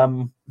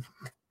 Unless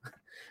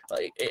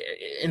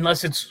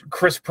it's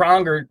Chris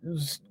Pronger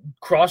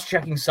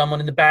cross-checking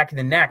someone in the back of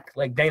the neck,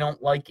 like, they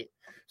don't like it.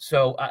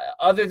 So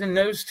other than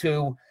those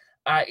two,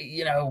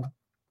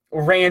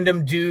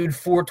 random dude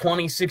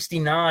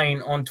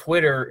 42069 on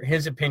Twitter,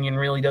 his opinion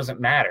really doesn't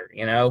matter.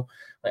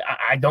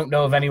 I don't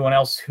know of anyone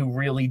else who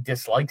really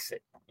dislikes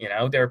it.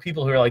 There are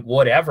people who are like,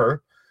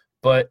 whatever,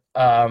 but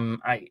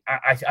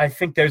I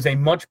think there's a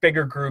much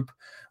bigger group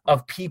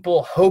of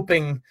people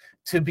hoping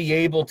to be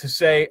able to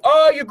say,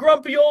 oh, you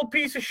grumpy old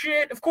piece of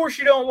shit, of course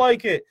you don't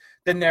like it,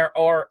 than there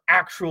are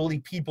actually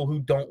people who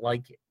don't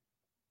like it.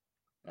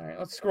 All right,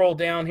 let's scroll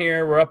down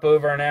here. We're up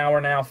over an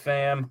hour now,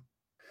 fam.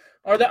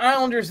 Are the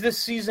Islanders this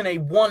season a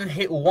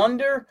one-hit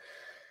wonder?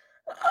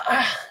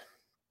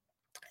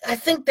 I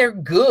think they're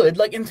good.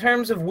 Like, in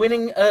terms of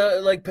winning,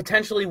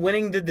 potentially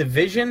winning the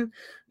division,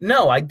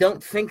 no, I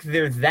don't think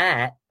they're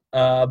that.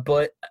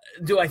 But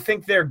do I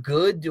think they're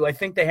good? Do I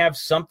think they have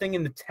something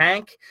in the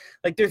tank?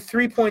 Like, they're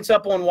 3 points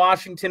up on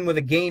Washington with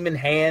a game in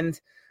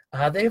hand.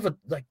 They have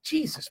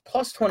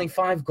plus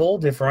 25 goal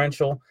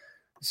differential,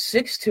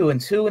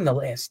 6-2-2 in the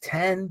last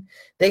 10.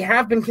 They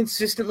have been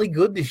consistently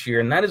good this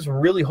year, and that is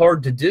really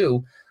hard to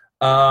do.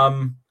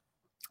 I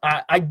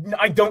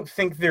don't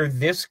think they're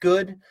this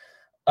good.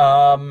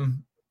 But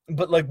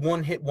like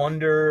one-hit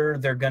wonder,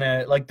 they're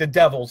gonna, like the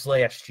Devils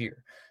last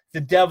year.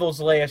 The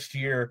Devils last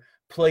year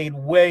played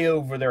way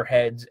over their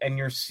heads, and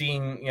you're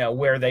seeing,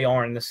 where they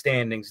are in the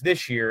standings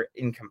this year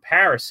in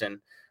comparison.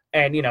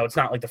 And, it's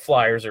not like the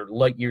Flyers are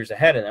light years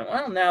ahead of them.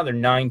 Well, now they're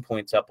 9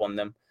 points up on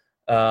them.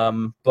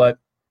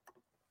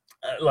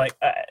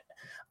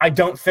 I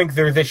don't think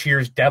they're this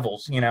year's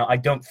Devils. I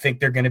don't think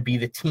they're going to be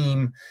the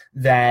team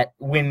that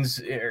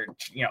wins or,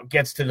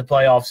 gets to the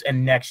playoffs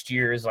and next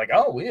year is like,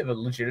 oh, we have a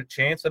legit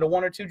chance at a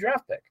 1 or 2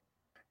 draft pick.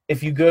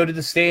 If you go to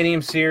the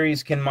Stadium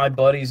Series, can my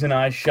buddies and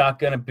I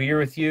shotgun a beer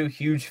with you?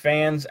 Huge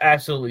fans?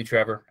 Absolutely,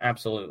 Trevor.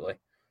 Absolutely.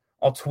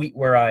 I'll tweet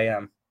where I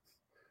am.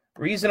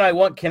 Reason I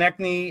want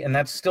Konechny, and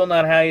that's still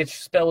not how you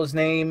spell his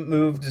name,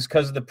 moved is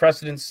because of the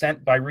precedent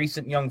set by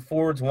recent young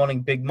forwards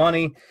wanting big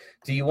money.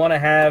 Do you want to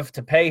have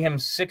to pay him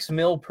 $6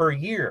 million per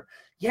year?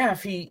 Yeah,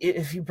 if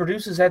he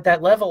produces at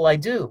that level, I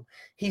do.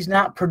 He's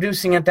not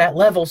producing at that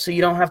level, so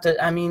you don't have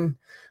to.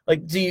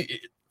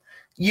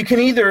 You can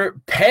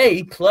either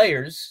pay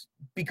players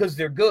because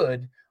they're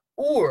good,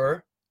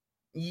 or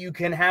you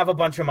can have a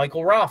bunch of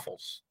Michael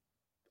Raffles.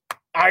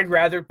 I'd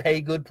rather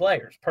pay good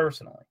players,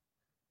 personally.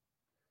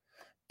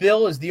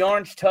 Bill, is the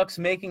Orange Tux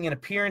making an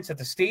appearance at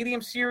the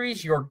Stadium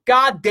Series? You're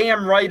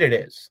goddamn right it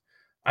is.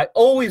 I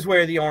always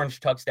wear the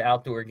Orange Tux to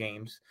outdoor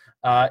games.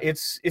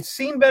 It's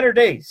seen better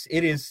days.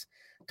 It is,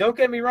 don't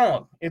get me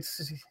wrong,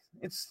 it's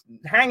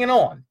hanging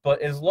on. But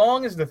as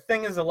long as the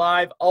thing is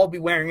alive, I'll be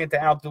wearing it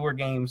to outdoor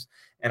games,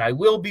 and I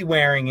will be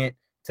wearing it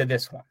to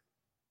this one.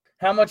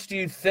 How much do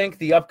you think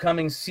the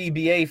upcoming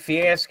CBA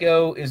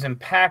fiasco is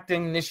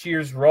impacting this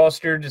year's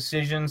roster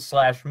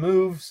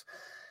decisions/moves?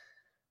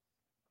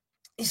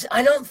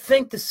 I don't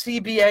think the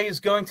CBA is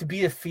going to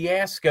be a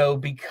fiasco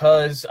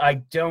because I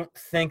don't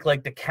think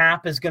the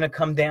cap is going to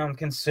come down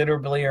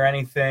considerably or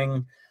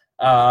anything.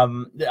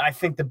 I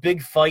think the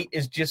big fight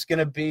is just going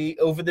to be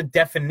over the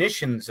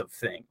definitions of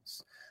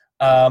things.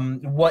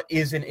 What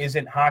is and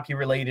isn't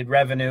hockey-related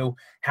revenue,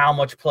 how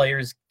much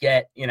players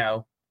get,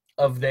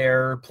 of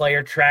their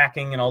player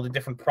tracking and all the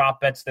different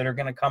prop bets that are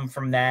going to come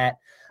from that.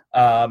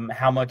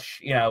 How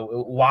much,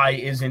 why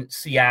isn't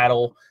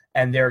Seattle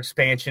and their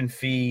expansion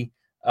fee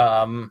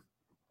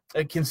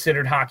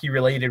considered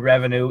hockey-related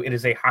revenue? It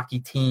is a hockey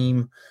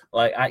team.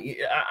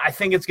 I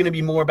think it's going to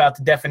be more about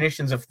the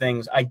definitions of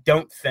things. I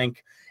don't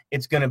think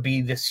it's going to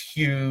be this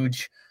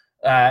huge,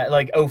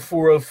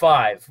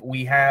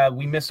 04-05.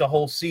 We miss a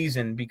whole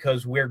season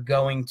because we're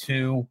going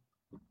to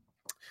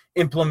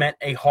implement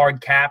a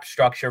hard cap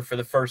structure for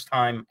the first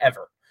time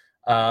ever.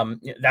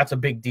 That's a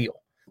big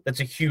deal. That's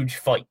a huge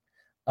fight.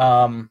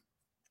 The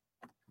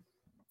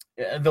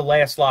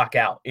last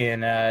lockout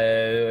in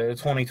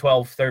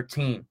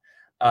 2012-13.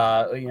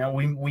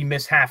 We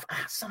missed half.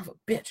 Son of a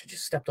bitch! I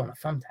just stepped on a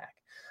thumbtack.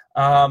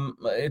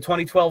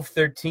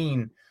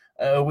 2012-13,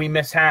 we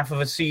missed half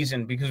of a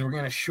season because we're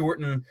going to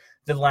shorten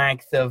the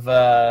length of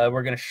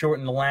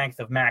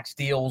max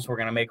deals. We're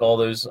going to make all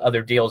those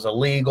other deals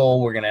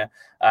illegal. We're going to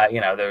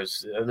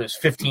those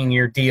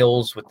 15-year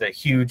deals with the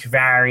huge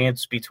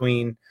variance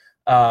between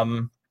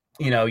your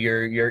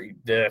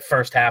the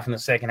first half and the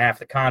second half of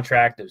the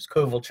contract, those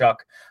Kovalchuk,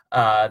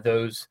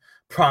 those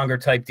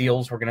pronger-type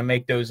deals. We're going to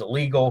make those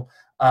illegal.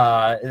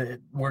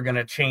 We're going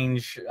to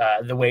change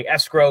the way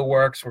escrow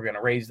works. We're going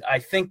to raise – I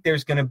think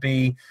there's going to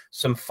be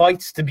some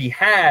fights to be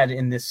had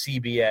in this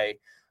CBA,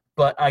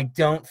 but I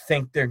don't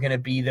think they're going to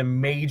be the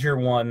major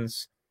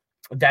ones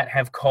that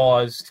have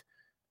caused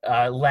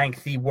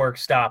lengthy work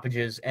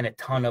stoppages and a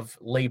ton of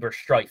labor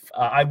strife.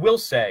 I will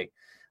say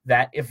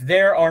that if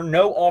there are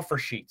no offer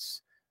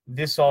sheets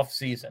this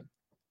offseason,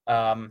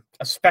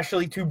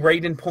 especially to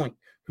Braden Point,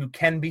 who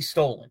can be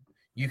stolen,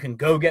 you can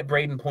go get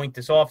Braden Point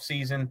this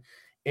offseason.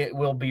 It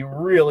will be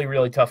really,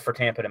 really tough for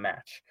Tampa to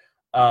match.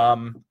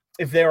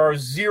 If there are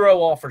 0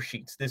 offer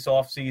sheets this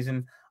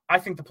offseason, I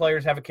think the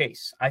players have a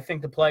case. I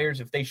think the players,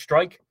 if they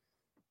strike,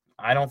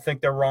 I don't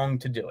think they're wrong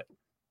to do it.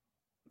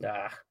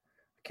 I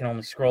can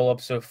only scroll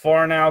up so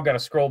far now. Got to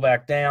scroll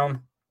back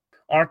down.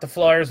 Aren't the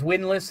Flyers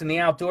winless in the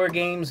outdoor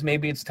games?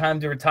 Maybe it's time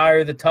to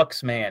retire the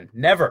Tux man.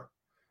 Never.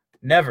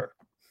 Never.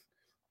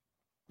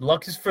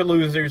 Luck is for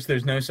losers.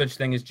 There's no such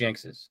thing as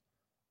jinxes.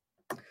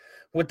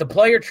 With the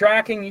player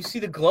tracking, you see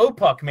the glow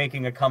puck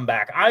making a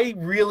comeback. I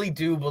really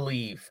do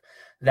believe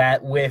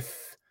that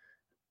with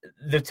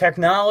the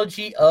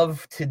technology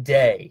of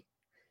today,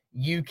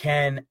 you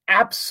can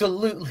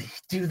absolutely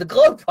do the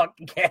glow puck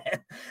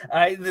again.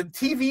 The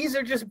TVs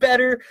are just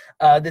better.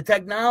 The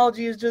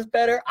technology is just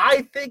better.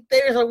 I think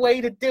there's a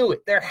way to do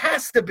it. There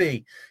has to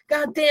be.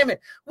 God damn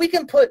it.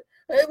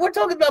 We're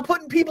talking about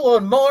putting people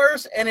on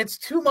Mars, and it's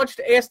too much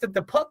to ask that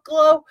the puck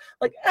glow?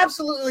 Like,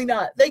 absolutely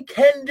not. They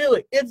can do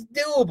it. It's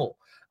doable.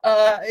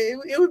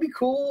 It would be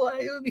cool.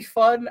 It would be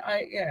fun.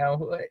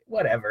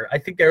 Whatever. I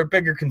think there are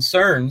bigger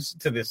concerns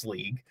to this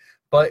league.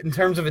 But in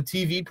terms of a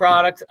TV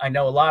product, I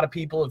know a lot of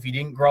people, if you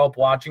didn't grow up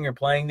watching or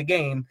playing the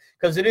game,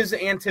 because it is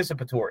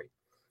anticipatory.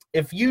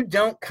 If you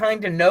don't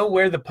kind of know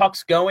where the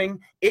puck's going,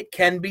 it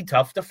can be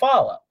tough to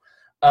follow.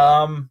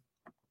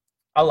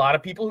 A lot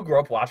of people who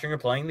grow up watching or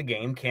playing the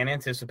game can't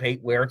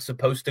anticipate where it's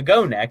supposed to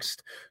go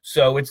next,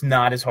 so it's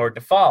not as hard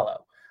to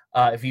follow.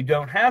 If you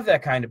don't have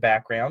that kind of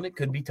background, it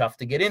could be tough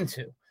to get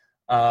into.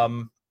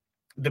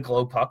 The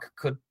glow puck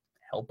could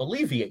help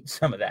alleviate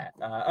some of that.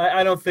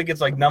 I don't think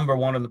it's like number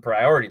one on the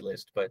priority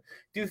list, but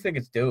do think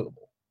it's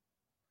doable.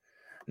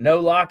 No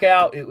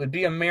lockout, it would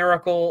be a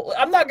miracle.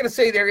 I'm not going to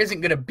say there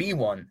isn't going to be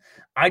one.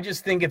 I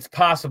just think it's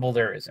possible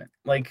there isn't.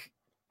 Like,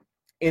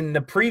 in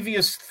the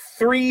previous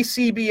 3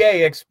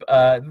 CBA,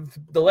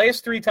 the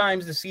last 3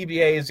 times the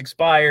CBA has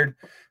expired,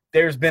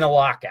 there's been a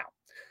lockout.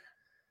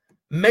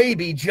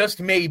 Maybe, just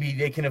maybe,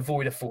 they can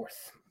avoid a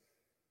 4th.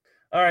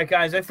 All right,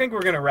 guys, I think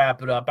we're going to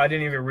wrap it up. I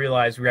didn't even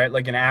realize we're at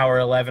like an hour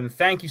 11.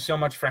 Thank you so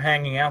much for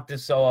hanging out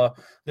this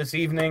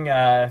evening.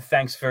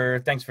 Thanks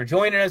for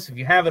joining us. If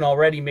you haven't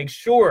already, make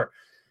sure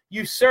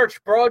you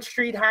search Broad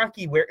Street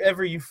Hockey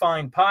wherever you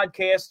find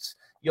podcasts.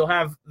 You'll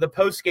have the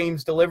post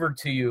games delivered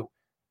to you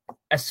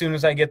as soon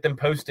as I get them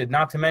posted.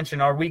 Not to mention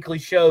our weekly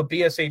show,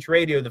 BSH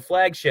Radio, the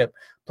flagship,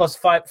 plus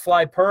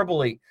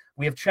Flyperbole.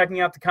 We have checking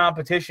out the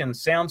competition,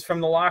 sounds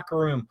from the locker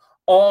room,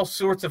 all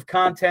sorts of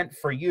content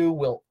for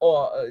you.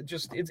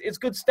 It's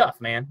good stuff,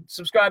 man.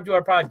 Subscribe to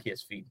our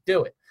podcast feed.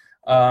 Do it.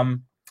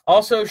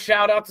 Also,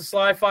 shout out to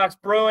Sly Fox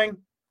Brewing.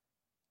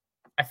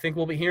 I think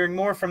we'll be hearing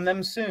more from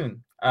them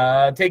soon.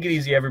 Take it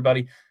easy,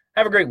 everybody.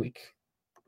 Have a great week.